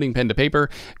think putting pen to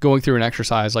paper, going through an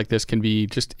exercise like this can be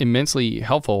just immensely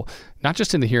helpful, not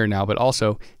just in the here and now, but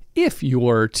also if you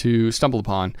were to stumble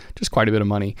upon just quite a bit of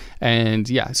money. And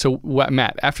so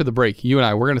Matt, after the break, you and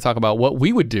I, we're going to talk about what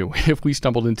we would do if we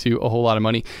stumbled into a whole lot of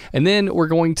money. And then we're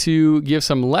going to give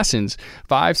some lessons,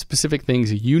 5 specific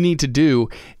things you need to do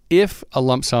if a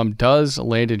lump sum does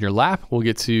land in your lap. We'll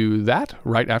get to that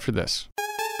right after this.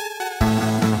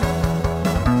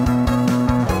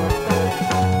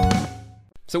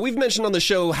 So we've mentioned on the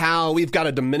show how we've got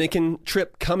a Dominican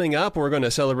trip coming up. We're going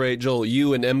to celebrate, Joel,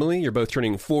 you and Emily. You're both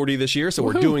turning 40 this year, so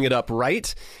we're doing it up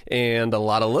right. And a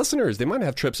lot of listeners, they might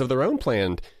have trips of their own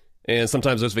planned. And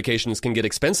sometimes those vacations can get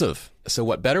expensive. So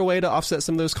what better way to offset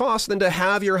some of those costs than to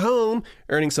have your home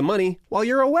earning some money while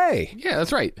you're away? Yeah,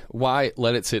 that's right. Why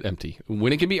let it sit empty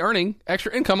when it can be earning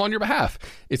extra income on your behalf?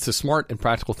 It's a smart and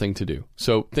practical thing to do.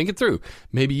 So think it through.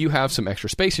 Maybe you have some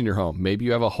extra space in your home. Maybe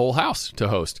you have a whole house to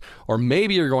host. Or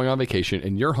maybe you're going on vacation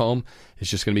and your home is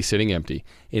just going to be sitting empty.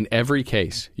 In every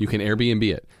case, you can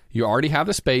Airbnb it. You already have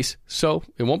the space, so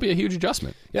it won't be a huge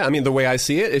adjustment. Yeah, the way I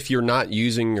see it, if you're not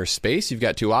using your space, you've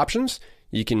got 2 options.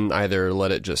 You can either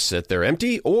let it just sit there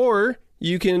empty, or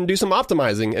you can do some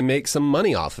optimizing and make some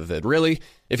money off of it. Really,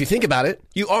 if you think about it,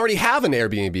 you already have an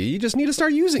Airbnb. You just need to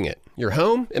start using it. Your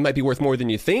home, it might be worth more than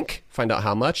you think. Find out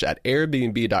how much at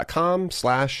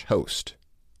airbnb.com/host.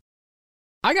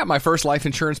 I got my first life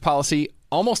insurance policy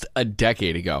almost a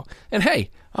decade ago. And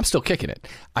hey, I'm still kicking it.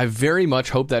 I very much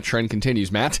hope that trend continues,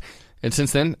 Matt. And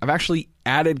since then, I've actually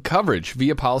added coverage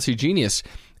via Policy Genius.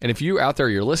 And if you out there,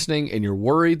 you're listening and you're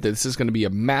worried that this is going to be a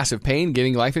massive pain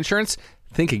getting life insurance,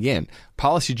 think again.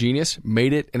 Policy Genius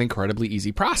made it an incredibly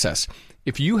easy process.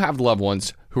 If you have loved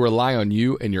ones who rely on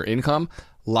you and your income,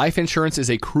 life insurance is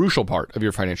a crucial part of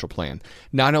your financial plan.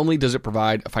 Not only does it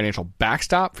provide a financial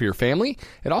backstop for your family,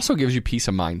 it also gives you peace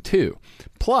of mind too.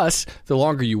 Plus, the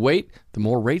longer you wait, the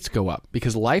more rates go up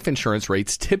because life insurance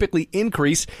rates typically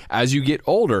increase as you get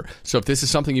older. So if this is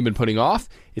something you've been putting off,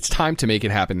 it's time to make it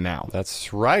happen now.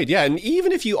 That's right. Yeah, and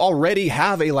even if you already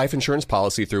have a life insurance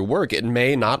policy through work, it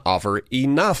may not offer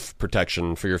enough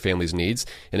protection for your family's needs,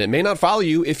 and it may not follow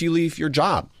you if you leave your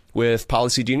job. With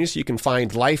Policy Genius, you can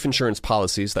find life insurance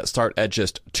policies that start at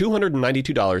just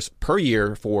 $292 per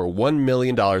year for $1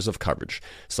 million of coverage.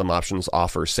 Some options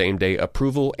offer same-day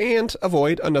approval and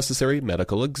avoid unnecessary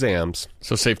medical exams.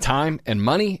 So save time and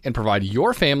money and provide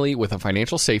your family with a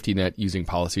financial safety net using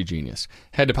Policy Genius.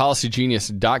 Head to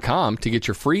policygenius.com to get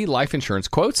your free life insurance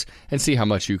quotes and see how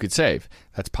much you could save.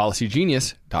 That's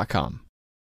policygenius.com.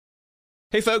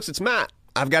 Hey folks, it's Matt.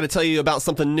 I've got to tell you about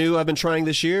something new I've been trying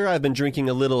this year. I've been drinking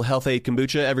a little Health Aid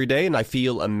kombucha every day, and I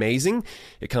feel amazing.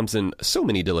 It comes in so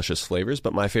many delicious flavors,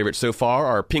 but my favorites so far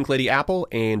are Pink Lady Apple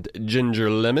and Ginger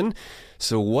Lemon.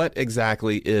 So what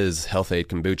exactly is Health Aid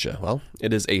Kombucha? Well,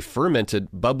 it is a fermented,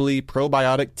 bubbly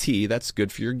probiotic tea that's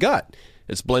good for your gut.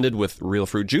 It's blended with real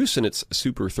fruit juice, and it's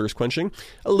super thirst-quenching,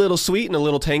 a little sweet and a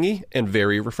little tangy, and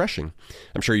very refreshing.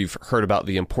 I'm sure you've heard about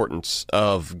the importance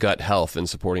of gut health and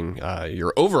supporting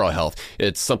your overall health.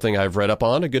 It's something I've read up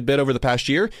on a good bit over the past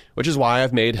year, which is why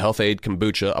I've made Health Aid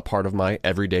Kombucha a part of my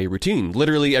everyday routine.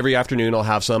 Literally every afternoon I'll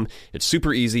have some. It's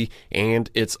super easy, and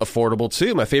it's affordable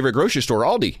too. My favorite grocery store,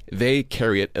 Aldi, they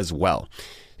carry it as well.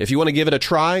 If you want to give it a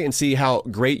try and see how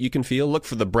great you can feel, look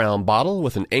for the brown bottle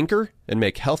with an anchor and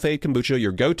make Health Aid Kombucha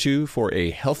your go-to for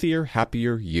a healthier,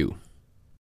 happier you.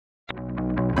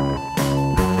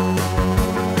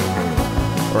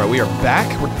 All right, we are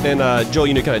back. And Joel,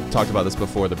 you kind of talked about this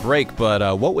before the break,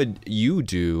 but what would you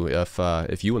do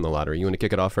if you won the lottery? You want to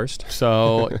kick it off first?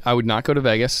 So I would not go to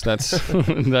Vegas. That's I've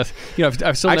still never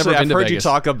been to Vegas. I've heard you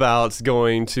talk about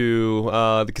going to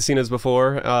the casinos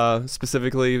before.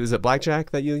 Specifically, is it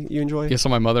blackjack that you enjoy? Yeah. So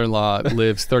my mother-in-law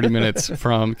lives 30 minutes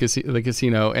from the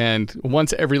casino, and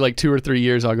once every 2 or 3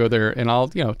 years, I'll go there and I'll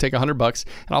take $100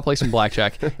 and I'll play some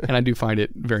blackjack, and I do find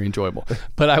it very enjoyable.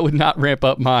 But I would not ramp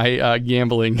up my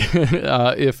gambling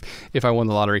if I won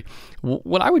the lottery.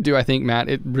 What I would do, I think, Matt,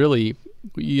 it really,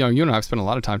 you and I have spent a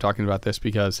lot of time talking about this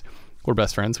because we're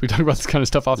best friends. We talk about this kind of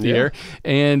stuff off the air.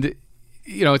 And,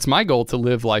 it's my goal to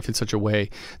live life in such a way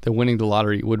that winning the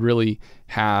lottery would really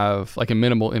have a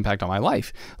minimal impact on my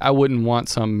life. I wouldn't want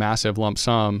some massive lump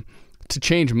sum to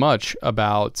change much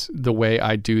about the way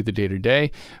I do the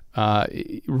day-to-day.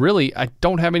 Really, I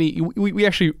don't have any. We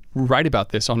actually write about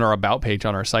this on our About page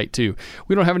on our site too.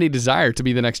 We don't have any desire to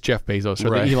be the next Jeff Bezos or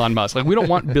the Elon Musk. We don't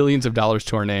want billions of dollars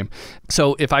to our name.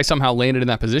 So if I somehow landed in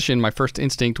that position, my first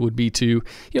instinct would be to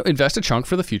invest a chunk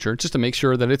for the future, just to make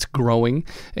sure that it's growing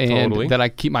and that I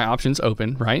keep my options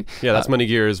open. Right? Yeah, that's money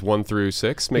gears 1 through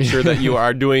 6. Make sure that you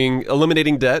are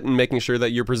eliminating debt and making sure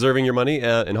that you're preserving your money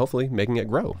and hopefully making it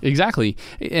grow. Exactly.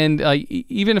 And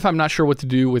even if I'm not sure what to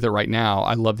do with it right now,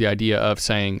 I love the idea of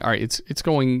saying, all right, it's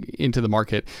going into the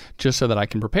market just so that I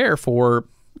can prepare for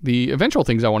the eventual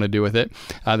things I want to do with it.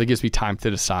 That gives me time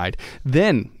to decide.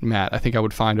 Then, Matt, I think I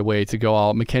would find a way to go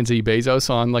all Mackenzie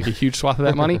Bezos on a huge swath of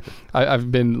that money.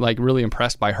 I've been really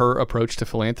impressed by her approach to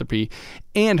philanthropy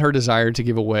and her desire to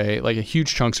give away a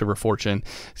huge chunks of her fortune.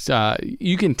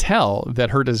 You can tell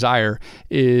that her desire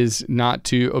is not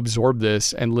to absorb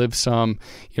this and live some,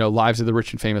 lives of the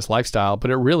rich and famous lifestyle,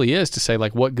 but it really is to say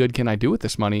what good can I do with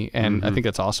this money? And I think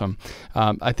that's awesome.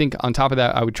 I think on top of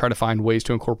that, I would try to find ways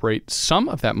to incorporate some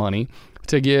of that money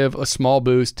to give a small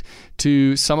boost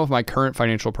to some of my current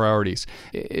financial priorities,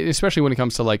 especially when it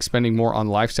comes to spending more on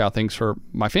lifestyle things for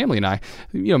my family and I,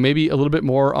 maybe a little bit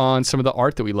more on some of the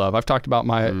art that we love. I've talked about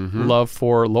my love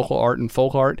for local art and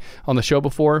folk art on the show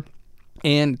before.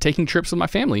 And taking trips with my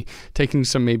family, taking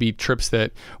some maybe trips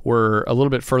that were a little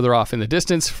bit further off in the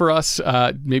distance for us,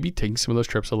 maybe taking some of those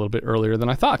trips a little bit earlier than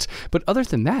I thought. But other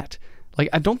than that,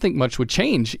 I don't think much would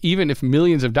change, even if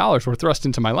millions of dollars were thrust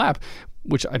into my lap,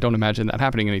 which I don't imagine that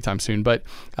happening anytime soon. But,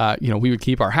 we would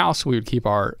keep our house, we would keep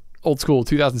our old school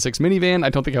 2006 minivan. I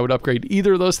don't think I would upgrade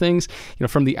either of those things.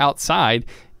 From the outside,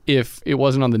 if it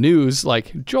wasn't on the news,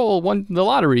 Joel won the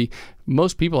lottery,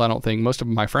 most people, I don't think, most of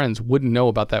my friends wouldn't know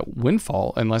about that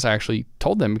windfall unless I actually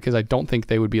told them, because I don't think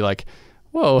they would be like,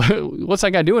 whoa, what's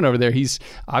that guy doing over there? He's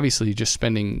obviously just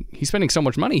spending so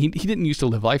much money. He didn't used to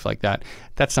live life like that.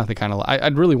 That's not the kind of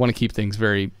I'd really want to keep things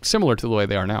very similar to the way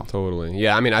they are now. Totally.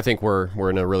 Yeah, I think we're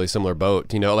in a really similar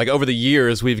boat. Over the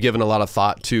years, we've given a lot of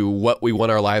thought to what we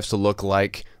want our lives to look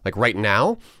like right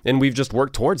now, and we've just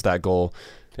worked towards that goal.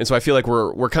 And so I feel like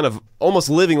we're kind of almost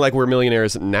living like we're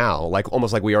millionaires now,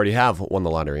 almost like we already have won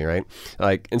the lottery, right?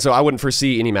 And so I wouldn't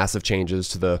foresee any massive changes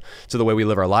to the way we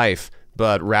live our life,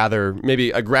 but rather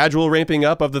maybe a gradual ramping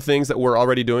up of the things that we're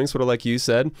already doing, sort of like you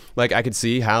said. I could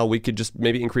see how we could just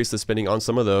maybe increase the spending on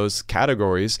some of those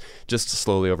categories just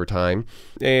slowly over time.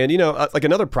 And,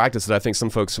 another practice that I think some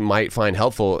folks might find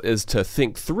helpful is to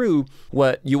think through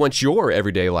what you want your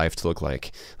everyday life to look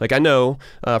like. I know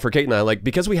for Kate and I,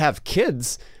 because we have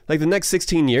kids, the next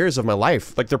 16 years of my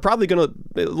life, they're probably going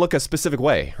to look a specific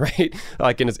way, right?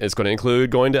 And it's going to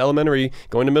include going to elementary,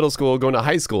 going to middle school, going to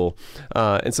high school.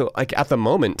 And so at the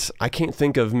moment, I can't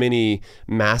think of many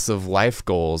massive life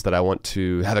goals that I want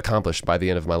to have accomplished by the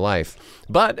end of my life.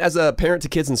 But as a parent to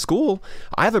kids in school,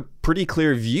 I have a pretty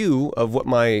clear view of what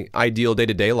my ideal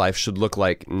day-to-day life should look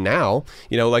like now.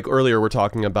 Earlier we're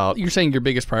talking about... You're saying your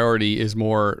biggest priority is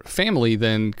more family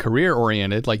than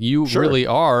career-oriented. You really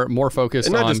are more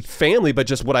focused on just family, but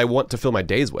just what I want to fill my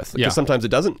days with. Because sometimes it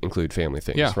doesn't include family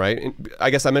things, right? And I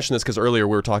guess I mentioned this because earlier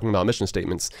we were talking about mission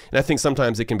statements. And I think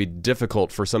sometimes it can be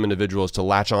difficult for some individuals to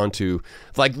latch on to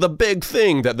like the big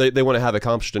thing that they want to have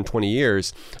accomplished in 20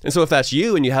 years. And so if that's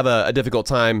you and you have a difficult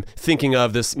time thinking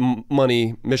of this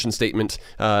money mission statement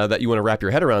that you want to wrap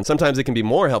your head around, sometimes it can be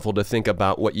more helpful to think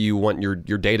about what you want your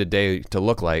day-to-day to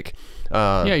look like.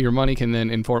 Your money can then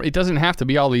inform. It doesn't have to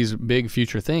be all these big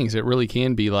future things. It really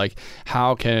can be like,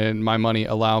 how can my money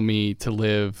allow me to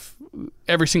live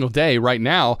every single day right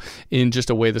now in just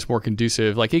a way that's more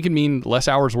conducive? Like it can mean less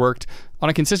hours worked on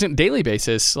a consistent daily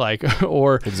basis, like,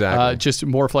 or just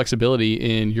more flexibility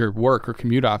in your work or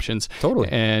commute options. Totally.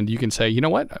 And you can say, you know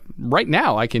what, right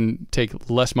now I can take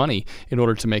less money in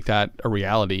order to make that a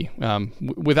reality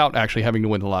without actually having to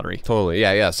win the lottery. Totally.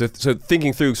 Yeah. So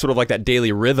thinking through sort of like that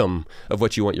daily rhythm of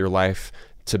what you want your life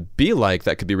to be like,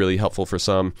 that could be really helpful for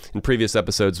some. In previous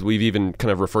episodes, we've even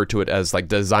kind of referred to it as like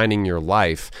designing your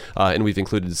life, and we've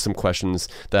included some questions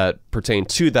that pertain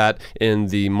to that in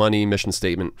the money mission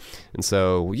statement. And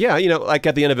so, like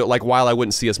at the end of it, like while I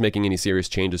wouldn't see us making any serious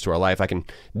changes to our life, I can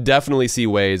definitely see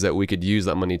ways that we could use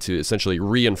that money to essentially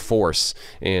reinforce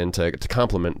and to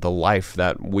complement the life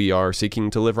that we are seeking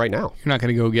to live right now. You're not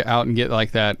going to go get out and get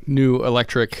like that new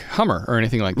electric Hummer or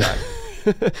anything like that.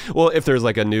 Well, if there's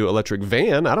like a new electric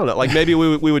van, I don't know. Like maybe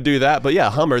we would do that. But yeah,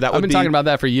 Hummer, that would be... I've been talking about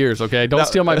that for years, okay? Don't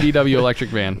steal my VW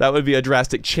electric van. That would be a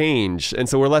drastic change. And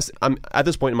so I'm at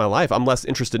this point in my life, I'm less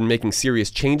interested in making serious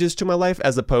changes to my life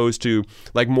as opposed to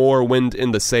like more wind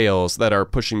in the sails that are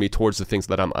pushing me towards the things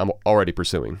that I'm already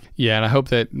pursuing. Yeah, and I hope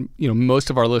that most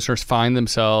of our listeners find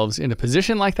themselves in a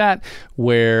position like that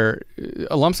where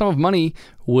a lump sum of money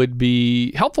would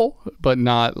be helpful, but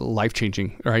not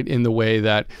life-changing, right? In the way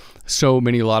that so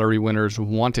many lottery winners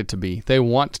want it to be. They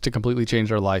want to completely change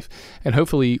their life. And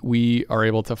hopefully we are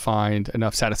able to find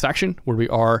enough satisfaction where we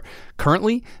are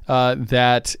currently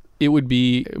that it would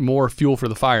be more fuel for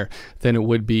the fire than it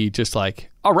would be just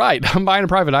like, all right, I'm buying a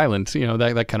private island,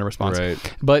 that kind of response.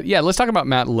 Right. But yeah, let's talk about,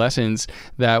 Matt, lessons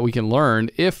that we can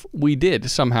learn if we did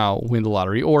somehow win the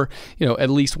lottery, or, at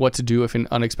least what to do if an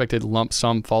unexpected lump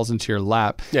sum falls into your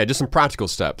lap. Yeah, just some practical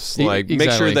steps. Like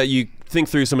make sure that you think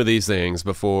through some of these things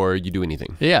before you do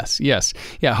anything. Yes.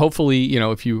 Yeah, hopefully,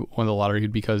 if you won the lottery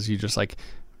because you just like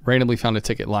randomly found a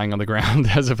ticket lying on the ground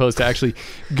as opposed to actually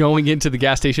going into the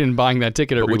gas station and buying that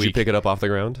ticket every week. Would you pick it up off the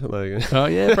ground? Oh,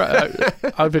 yeah.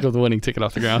 I would pick up the winning ticket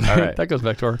off the ground. All right. That goes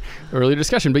back to our earlier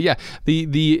discussion. But yeah,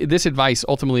 this advice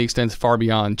ultimately extends far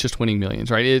beyond just winning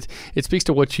millions, right? It speaks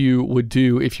to what you would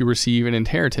do if you receive an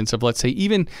inheritance of, let's say,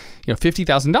 even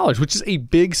 $50,000, which is a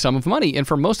big sum of money. And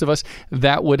for most of us,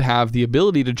 that would have the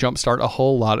ability to jumpstart a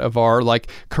whole lot of our like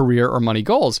career or money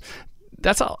goals.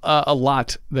 That's a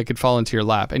lot that could fall into your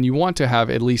lap, and you want to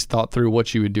have at least thought through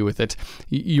what you would do with it.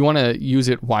 You want to use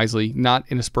it wisely, not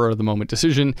in a spur-of-the-moment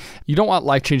decision. You don't want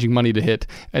life-changing money to hit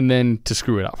and then to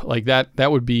screw it up. Like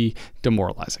that would be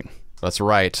demoralizing. That's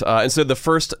right. And so the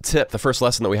first tip, the first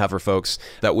lesson that we have for folks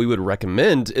that we would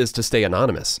recommend is to stay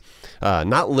anonymous.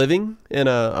 Not living in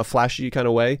a flashy kind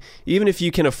of way. Even if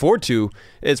you can afford to,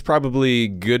 it's probably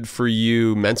good for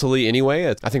you mentally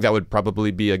anyway. I think that would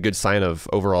probably be a good sign of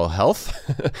overall health.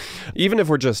 Even if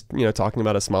we're just, talking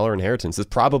about a smaller inheritance, it's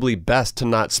probably best to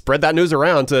not spread that news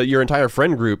around to your entire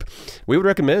friend group. We would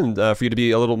recommend for you to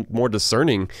be a little more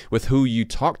discerning with who you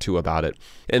talk to about it.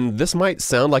 And this might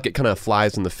sound like it kind of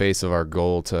flies in the face of our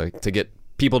goal to get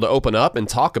people to open up and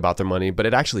talk about their money, but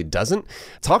it actually doesn't.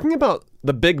 Talking about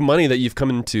the big money that you've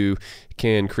come into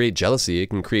can create jealousy.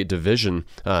 It can create division,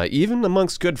 even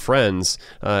amongst good friends.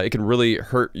 It can really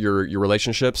hurt your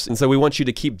relationships. And so we want you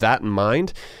to keep that in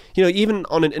mind. Even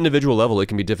on an individual level, it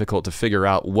can be difficult to figure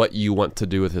out what you want to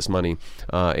do with this money.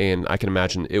 And I can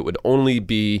imagine it would only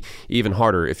be even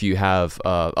harder if you have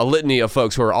a litany of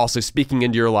folks who are also speaking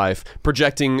into your life,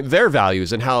 projecting their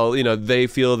values and how, they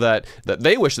feel that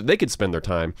they wish that they could spend their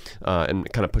time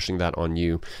and kind of pushing that on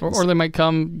you. Or they might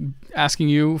come asking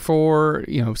you for,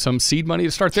 some seed money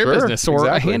to start their business or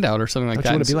a handout or something like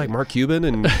that. You want to be like Mark Cuban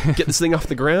and get this thing off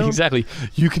the ground? Exactly.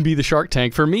 You can be the Shark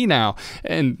Tank for me now.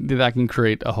 And that can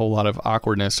create a whole lot of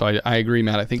awkwardness. So I agree,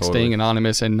 Matt. I think staying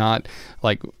anonymous and not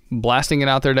like blasting it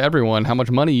out there to everyone how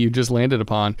much money you just landed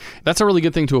upon, that's a really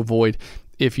good thing to avoid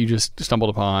if you just stumbled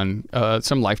upon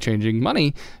some life-changing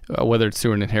money, whether it's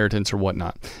through an inheritance or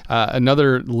whatnot.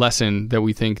 Another lesson that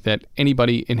we think that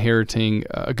anybody inheriting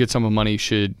a good sum of money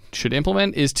should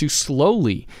implement is to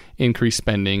slowly increase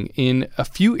spending in a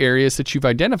few areas that you've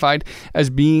identified as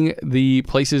being the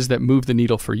places that move the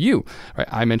needle for you. Right?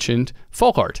 I mentioned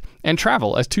folk art and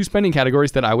travel as two spending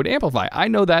categories that I would amplify. I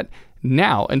know that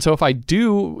now. And so if I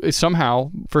do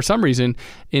somehow, for some reason,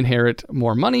 inherit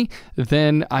more money,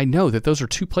 then I know that those are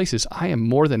two places I am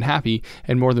more than happy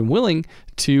and more than willing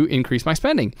to increase my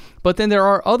spending. But then there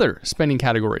are other spending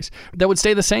categories that would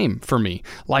stay the same for me,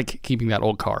 like keeping that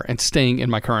old car and staying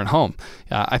in my current home.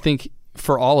 I think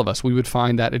for all of us, we would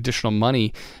find that additional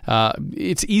money,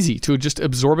 it's easy to just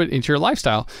absorb it into your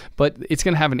lifestyle, but it's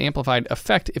going to have an amplified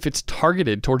effect if it's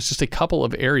targeted towards just a couple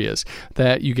of areas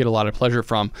that you get a lot of pleasure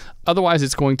from. Otherwise,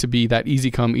 it's going to be that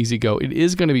easy come, easy go. It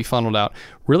is going to be funneled out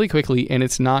really quickly, and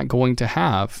it's not going to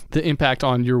have the impact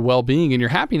on your well-being and your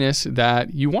happiness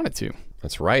that you want it to.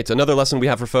 That's right. Another lesson we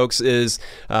have for folks is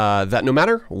that no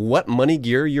matter what money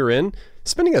gear you're in,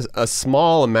 spending a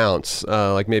small amount,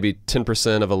 like maybe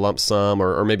 10% of a lump sum,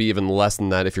 or maybe even less than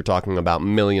that if you're talking about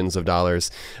millions of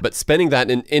dollars, but spending that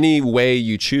in any way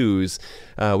you choose,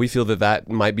 we feel that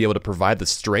might be able to provide the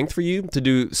strength for you to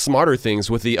do smarter things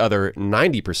with the other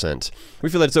 90%. We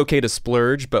feel that it's okay to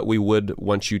splurge, but we would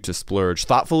want you to splurge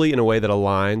thoughtfully in a way that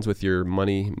aligns with your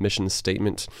money mission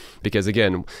statement. Because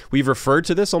again, we've referred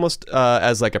to this almost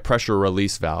as like a pressure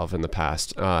release valve in the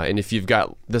past. And if you've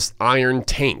got this iron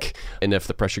tank, and if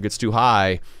the pressure gets too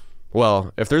high,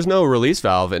 well, if there's no release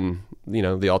valve and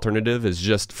the alternative is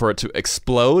just for it to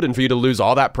explode and for you to lose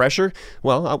all that pressure,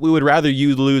 well, we would rather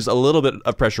you lose a little bit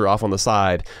of pressure off on the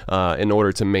side in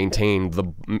order to maintain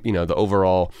the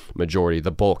overall majority,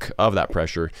 the bulk of that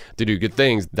pressure to do good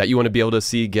things that you want to be able to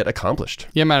see get accomplished.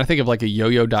 Yeah, man, I think of like a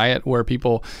yo-yo diet where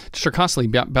people just are constantly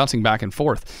bouncing back and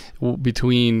forth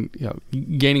between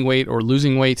gaining weight or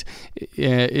losing weight.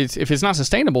 If it's not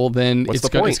sustainable, then it's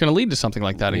going to lead to something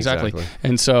like that. Exactly.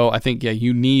 And so I think,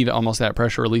 you need almost that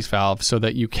pressure release valve so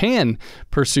that you can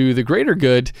pursue the greater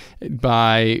good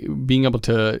by being able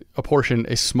to apportion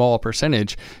a small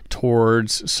percentage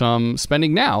towards some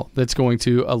spending now that's going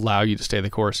to allow you to stay the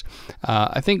course.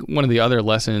 I think one of the other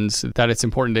lessons that it's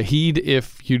important to heed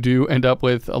if you do end up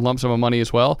with a lump sum of money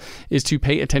as well is to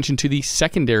pay attention to the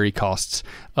secondary costs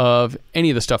of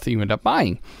any of the stuff that you end up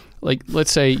buying. Like,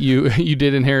 let's say you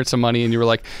did inherit some money and you were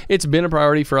like, it's been a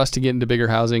priority for us to get into bigger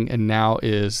housing and now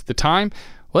is the time.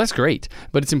 Well, that's great.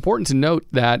 But it's important to note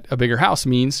that a bigger house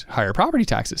means higher property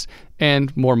taxes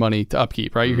and more money to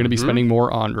upkeep, right? You're going to be spending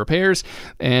more on repairs.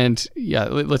 And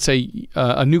let's say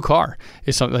a new car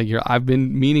is something like I've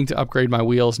been meaning to upgrade my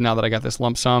wheels now that I got this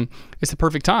lump sum. It's the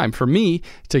perfect time for me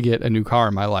to get a new car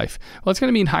in my life. Well, it's going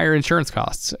to mean higher insurance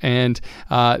costs. And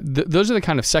those are the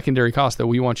kind of secondary costs that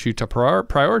we want you to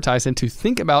prioritize and to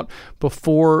think about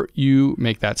before you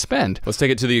make that spend. Let's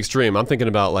take it to the extreme. I'm thinking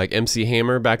about like MC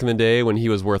Hammer back in the day when he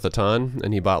was worth a ton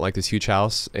and he bought like this huge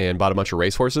house and bought a bunch of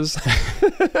racehorses.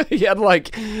 He had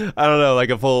like, I don't know,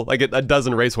 like a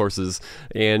dozen racehorses.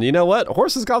 And you know what?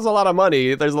 Horses cost a lot of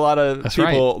money. There's a lot of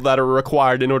people that are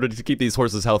required in order to keep these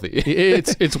horses healthy.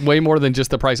 It's way more than just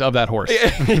the price of that horse.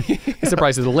 It's the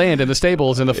price of the land and the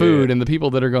stables and the food and the people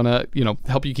that are going to,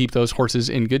 help you keep those horses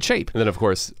in good shape. And then of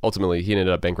course, ultimately he ended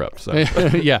up bankrupt. So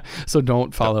yeah. So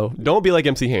don't follow. Don't be like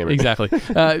MC Hammer. Exactly.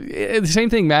 The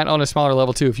same thing, Matt, on a smaller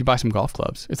level too. If you buy some golf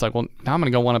clubs, it's like, well, now I'm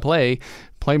going to go want to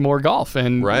play more golf,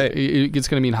 and it's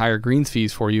going to mean higher greens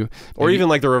fees for you. Or even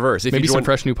like the reverse. Maybe some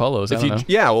fresh new polos.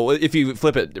 If you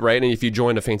flip it, right, and if you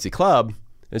join a fancy club,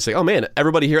 it's like, oh man,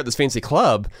 everybody here at this fancy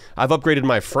club, I've upgraded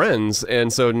my friends,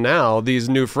 and so now these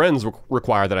new friends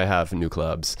require that I have new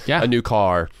clubs, a new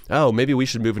car. Oh, maybe we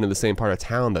should move into the same part of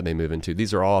town that they move into.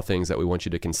 These are all things that we want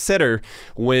you to consider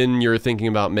when you're thinking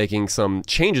about making some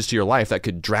changes to your life that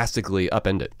could drastically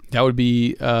upend it. That would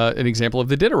be an example of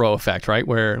the Diderot effect, right?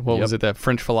 Where, was it, that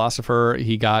French philosopher,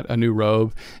 he got a new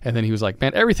robe, and then he was like,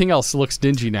 man, everything else looks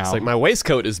dingy now. It's like, my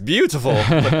waistcoat is beautiful,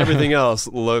 but everything else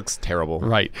looks terrible.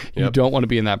 Right. Yep. You don't want to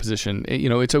be in that position.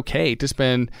 It's okay to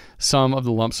spend some of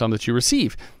the lump sum that you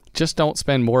receive. Just don't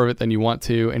spend more of it than you want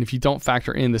to. And if you don't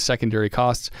factor in the secondary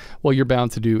costs, well, you're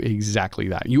bound to do exactly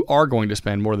that. You are going to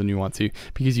spend more than you want to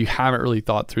because you haven't really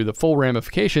thought through the full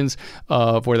ramifications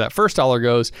of where that first dollar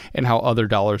goes and how other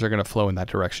dollars are going to flow in that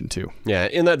direction too. Yeah,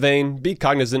 in that vein, be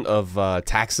cognizant of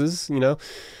taxes,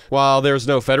 While there's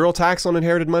no federal tax on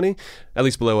inherited money, at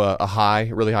least below a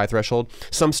really high threshold,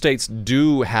 some states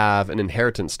do have an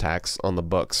inheritance tax on the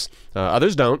books.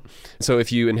 Others don't. So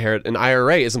if you inherit an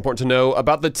IRA, it's important to know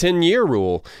about the 10-year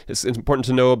rule. It's important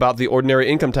to know about the ordinary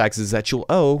income taxes that you'll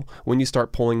owe when you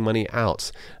start pulling money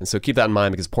out. And so keep that in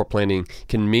mind because poor planning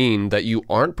can mean that you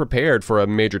aren't prepared for a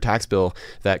major tax bill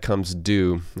that comes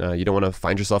due. You don't want to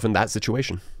find yourself in that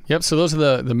situation. Yep. So those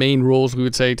are the main rules we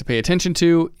would say to pay attention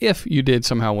to if you did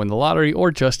somehow win the lottery or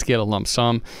just get a lump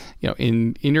sum,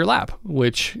 in your lap,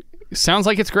 which sounds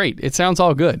like it's great. It sounds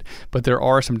all good, but there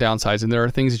are some downsides, and there are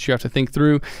things that you have to think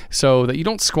through so that you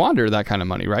don't squander that kind of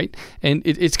money, right? And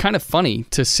it's kind of funny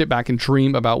to sit back and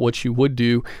dream about what you would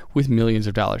do with millions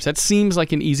of dollars. That seems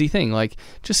like an easy thing. Like,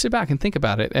 just sit back and think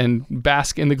about it and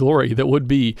bask in the glory that would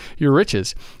be your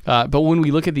riches. But when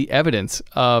we look at the evidence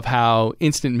of how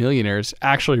instant millionaires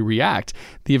actually react,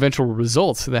 the eventual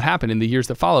results that happen in the years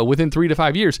that follow, within 3 to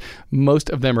 5 years, most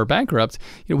of them are bankrupt.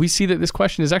 We see that this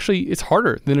question is actually, it's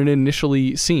harder than it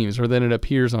initially seems or than it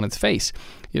appears on its face.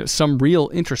 Some real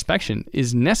introspection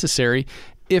is necessary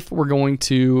if we're going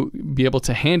to be able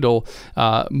to handle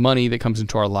money that comes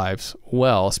into our lives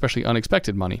well, especially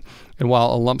unexpected money. And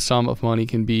while a lump sum of money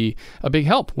can be a big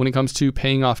help when it comes to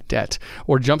paying off debt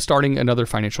or jumpstarting another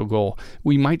financial goal,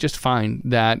 we might just find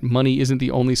that money isn't the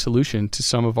only solution to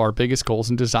some of our biggest goals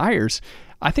and desires.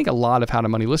 I think a lot of How to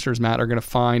Money listeners, Matt, are going to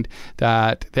find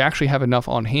that they actually have enough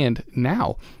on hand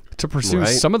now to pursue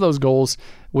some of those goals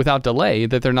without delay,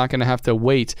 that they're not going to have to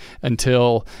wait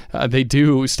until they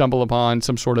do stumble upon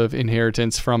some sort of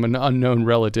inheritance from an unknown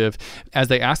relative. As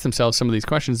they ask themselves some of these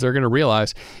questions, they're going to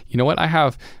realize, you know what, I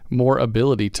have more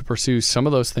ability to pursue some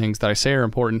of those things that I say are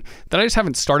important that I just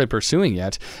haven't started pursuing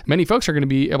yet. Many folks are going to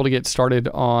be able to get started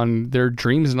on their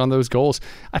dreams and on those goals,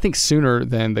 I think, sooner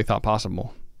than they thought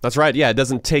possible. That's right. Yeah, it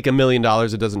doesn't take $1 million.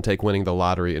 It doesn't take winning the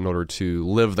lottery in order to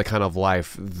live the kind of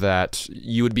life that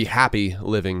you would be happy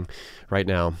living right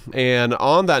now. And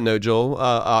on that note, Joel,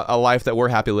 a life that we're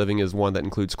happy living is one that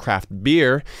includes craft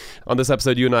beer. On this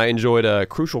episode, you and I enjoyed a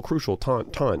crucial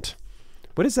taunt.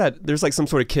 What is that? There's like some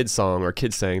sort of kid song or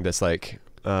kid saying this, like,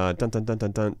 dun dun dun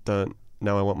dun dun dun.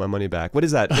 Now I want my money back. What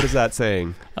is that? What is that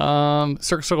saying?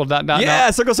 Circle, dot, dot. Yeah,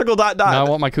 no. circle, dot, dot. Now I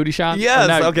want my cootie shot? Yes,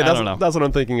 no, okay, I don't know. That's what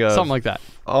I'm thinking of. Something like that.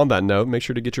 On that note, make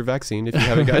sure to get your vaccine if you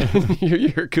haven't got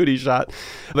your cootie shot.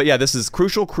 But yeah, this is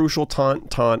Crucial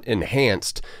Taunt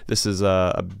Enhanced. This is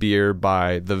a beer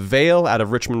by The Veil out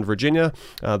of Richmond, Virginia.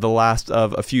 The last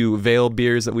of a few Veil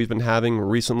beers that we've been having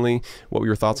recently. What were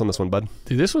your thoughts on this one, bud?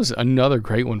 Dude, this was another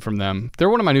great one from them. They're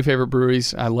one of my new favorite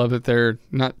breweries. I love that they're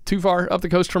not too far up the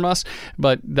coast from us,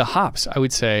 but the hops, I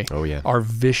would say, are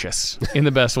vicious in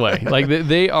the best way. Like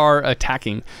they are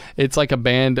attacking. It's like a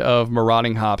band of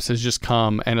marauding hops has just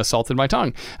come and assaulted my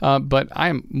tongue. But I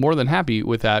am more than happy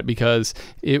with that because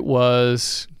it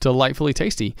was delightfully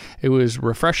tasty. It was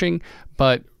refreshing,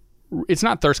 but it's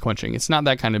not thirst quenching. It's not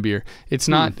that kind of beer. It's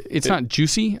not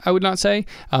juicy, I would not say,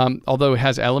 although it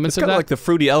has elements of that. It's kind of like the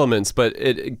fruity elements, but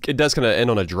it does kind of end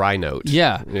on a dry note.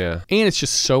 Yeah. And it's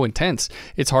just so intense.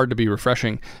 It's hard to be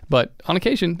refreshing. But on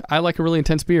occasion, I like a really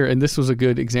intense beer, and this was a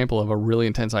good example of a really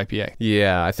intense IPA.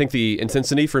 Yeah, I think the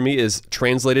intensity for me is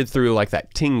translated through like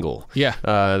that tingle. Yeah.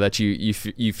 That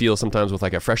you feel sometimes with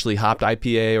like a freshly hopped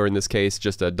IPA, or in this case,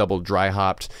 just a double dry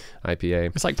hopped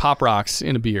IPA. It's like Pop Rocks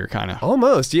in a beer, kind of.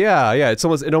 Almost, yeah. It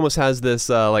almost has this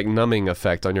like numbing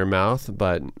effect on your mouth,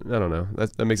 but I don't know.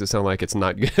 That makes it sound like it's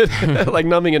not good, like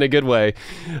numbing in a good way,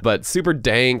 but super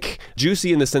dank,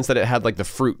 juicy in the sense that it had like the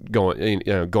fruit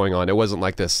going on. It wasn't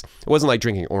like this. It wasn't like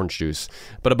drinking orange juice,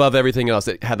 but above everything else,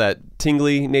 it had that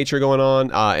tingly nature going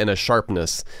on and a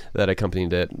sharpness that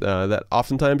accompanied it that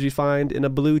oftentimes you find in a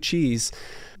blue cheese.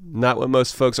 Not what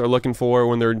most folks are looking for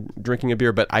when they're drinking a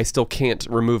beer, but I still can't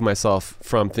remove myself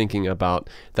from thinking about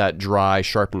that dry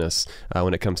sharpness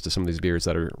when it comes to some of these beers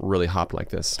that are really hopped like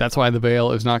this. That's why The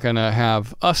Veil is not going to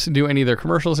have us do any of their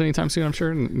commercials anytime soon, I'm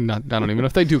sure. I don't even know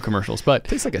if they do commercials, but... It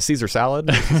tastes like a Caesar salad.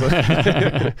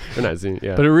 But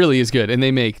it really is good, and they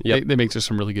make just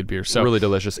some really good beer. So really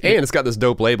delicious. And it's got this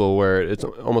dope label where it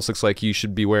almost looks like you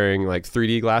should be wearing like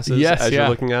 3D glasses you're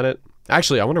looking at it.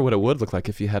 Actually, I wonder what it would look like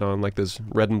if you had on like those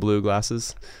red and blue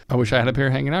glasses. I wish I had a pair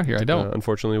hanging out here. I don't.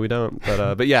 Unfortunately, we don't.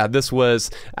 But yeah, this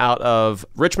was out of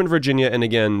Richmond, Virginia. And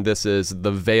again, this is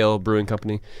The Veil Brewing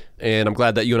Company. And I'm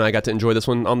glad that you and I got to enjoy this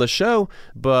one on the show.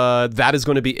 But that is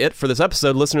going to be it for this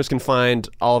episode. Listeners can find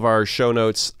all of our show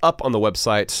notes up on the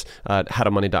website at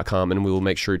howtomoney.com. And we will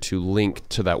make sure to link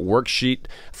to that worksheet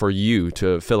for you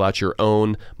to fill out your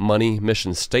own money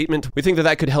mission statement. We think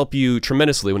that could help you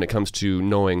tremendously when it comes to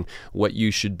knowing what you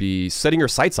should be setting your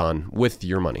sights on with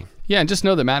your money. Yeah, and just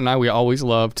know that Matt and I, we always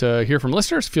love to hear from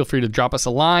listeners. Feel free to drop us a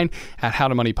line at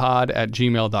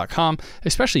howtomoneypod@gmail.com,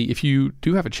 especially if you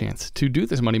do have a chance to do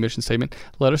this money mission statement.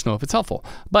 Let us know if it's helpful.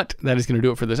 But that is going to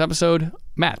do it for this episode.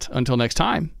 Matt, until next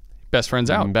time, best friends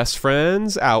out. Best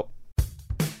friends out.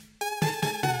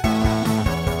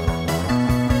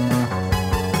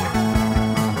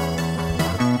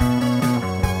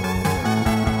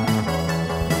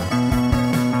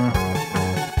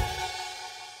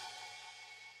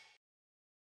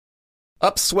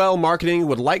 Upswell Marketing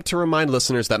would like to remind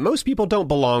listeners that most people don't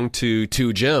belong to two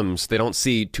gyms. They don't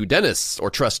see two dentists or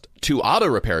trust two auto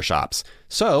repair shops.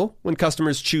 So, when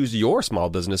customers choose your small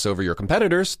business over your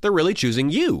competitors, they're really choosing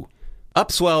you.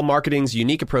 Upswell Marketing's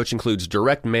unique approach includes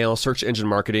direct mail, search engine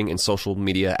marketing, and social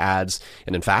media ads.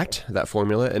 And in fact, that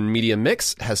formula and media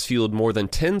mix has fueled more than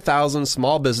 10,000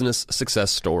 small business success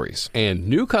stories. And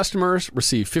new customers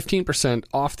receive 15%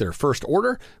 off their first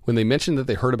order when they mention that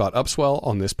they heard about Upswell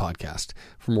on this podcast.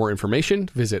 For more information,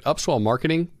 visit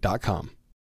upswellmarketing.com.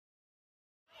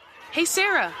 Hey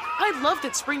Sarah, I loved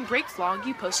that spring break vlog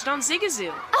you posted on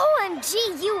Zigazoo. OMG,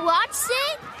 you watched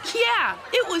it? Yeah,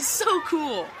 it was so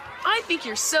cool. I think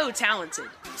you're so talented.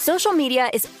 Social media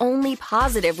is only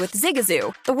positive with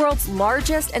Zigazoo, the world's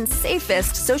largest and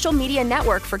safest social media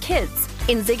network for kids.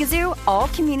 In Zigazoo, all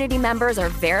community members are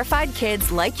verified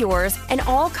kids like yours, and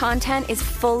all content is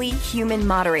fully human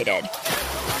moderated.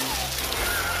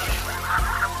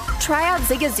 Try out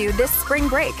Zigazoo this spring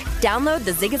break. Download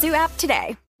the Zigazoo app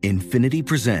today. Infiniti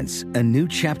presents a new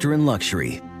chapter in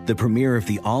luxury, the premiere of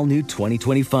the all-new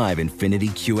 2025 Infiniti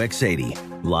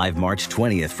QX80, live March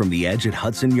 20th from the Edge at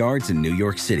Hudson Yards in New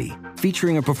York City,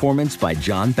 featuring a performance by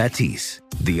John Batiste.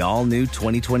 The all-new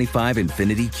 2025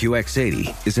 Infiniti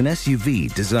QX80 is an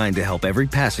SUV designed to help every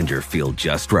passenger feel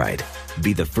just right.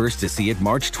 Be the first to see it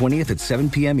March 20th at 7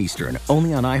 p.m. Eastern,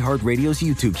 only on iHeartRadio's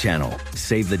YouTube channel.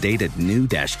 Save the date at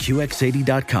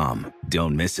new-QX80.com.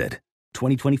 Don't miss it.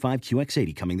 2025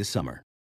 QX80 coming this summer.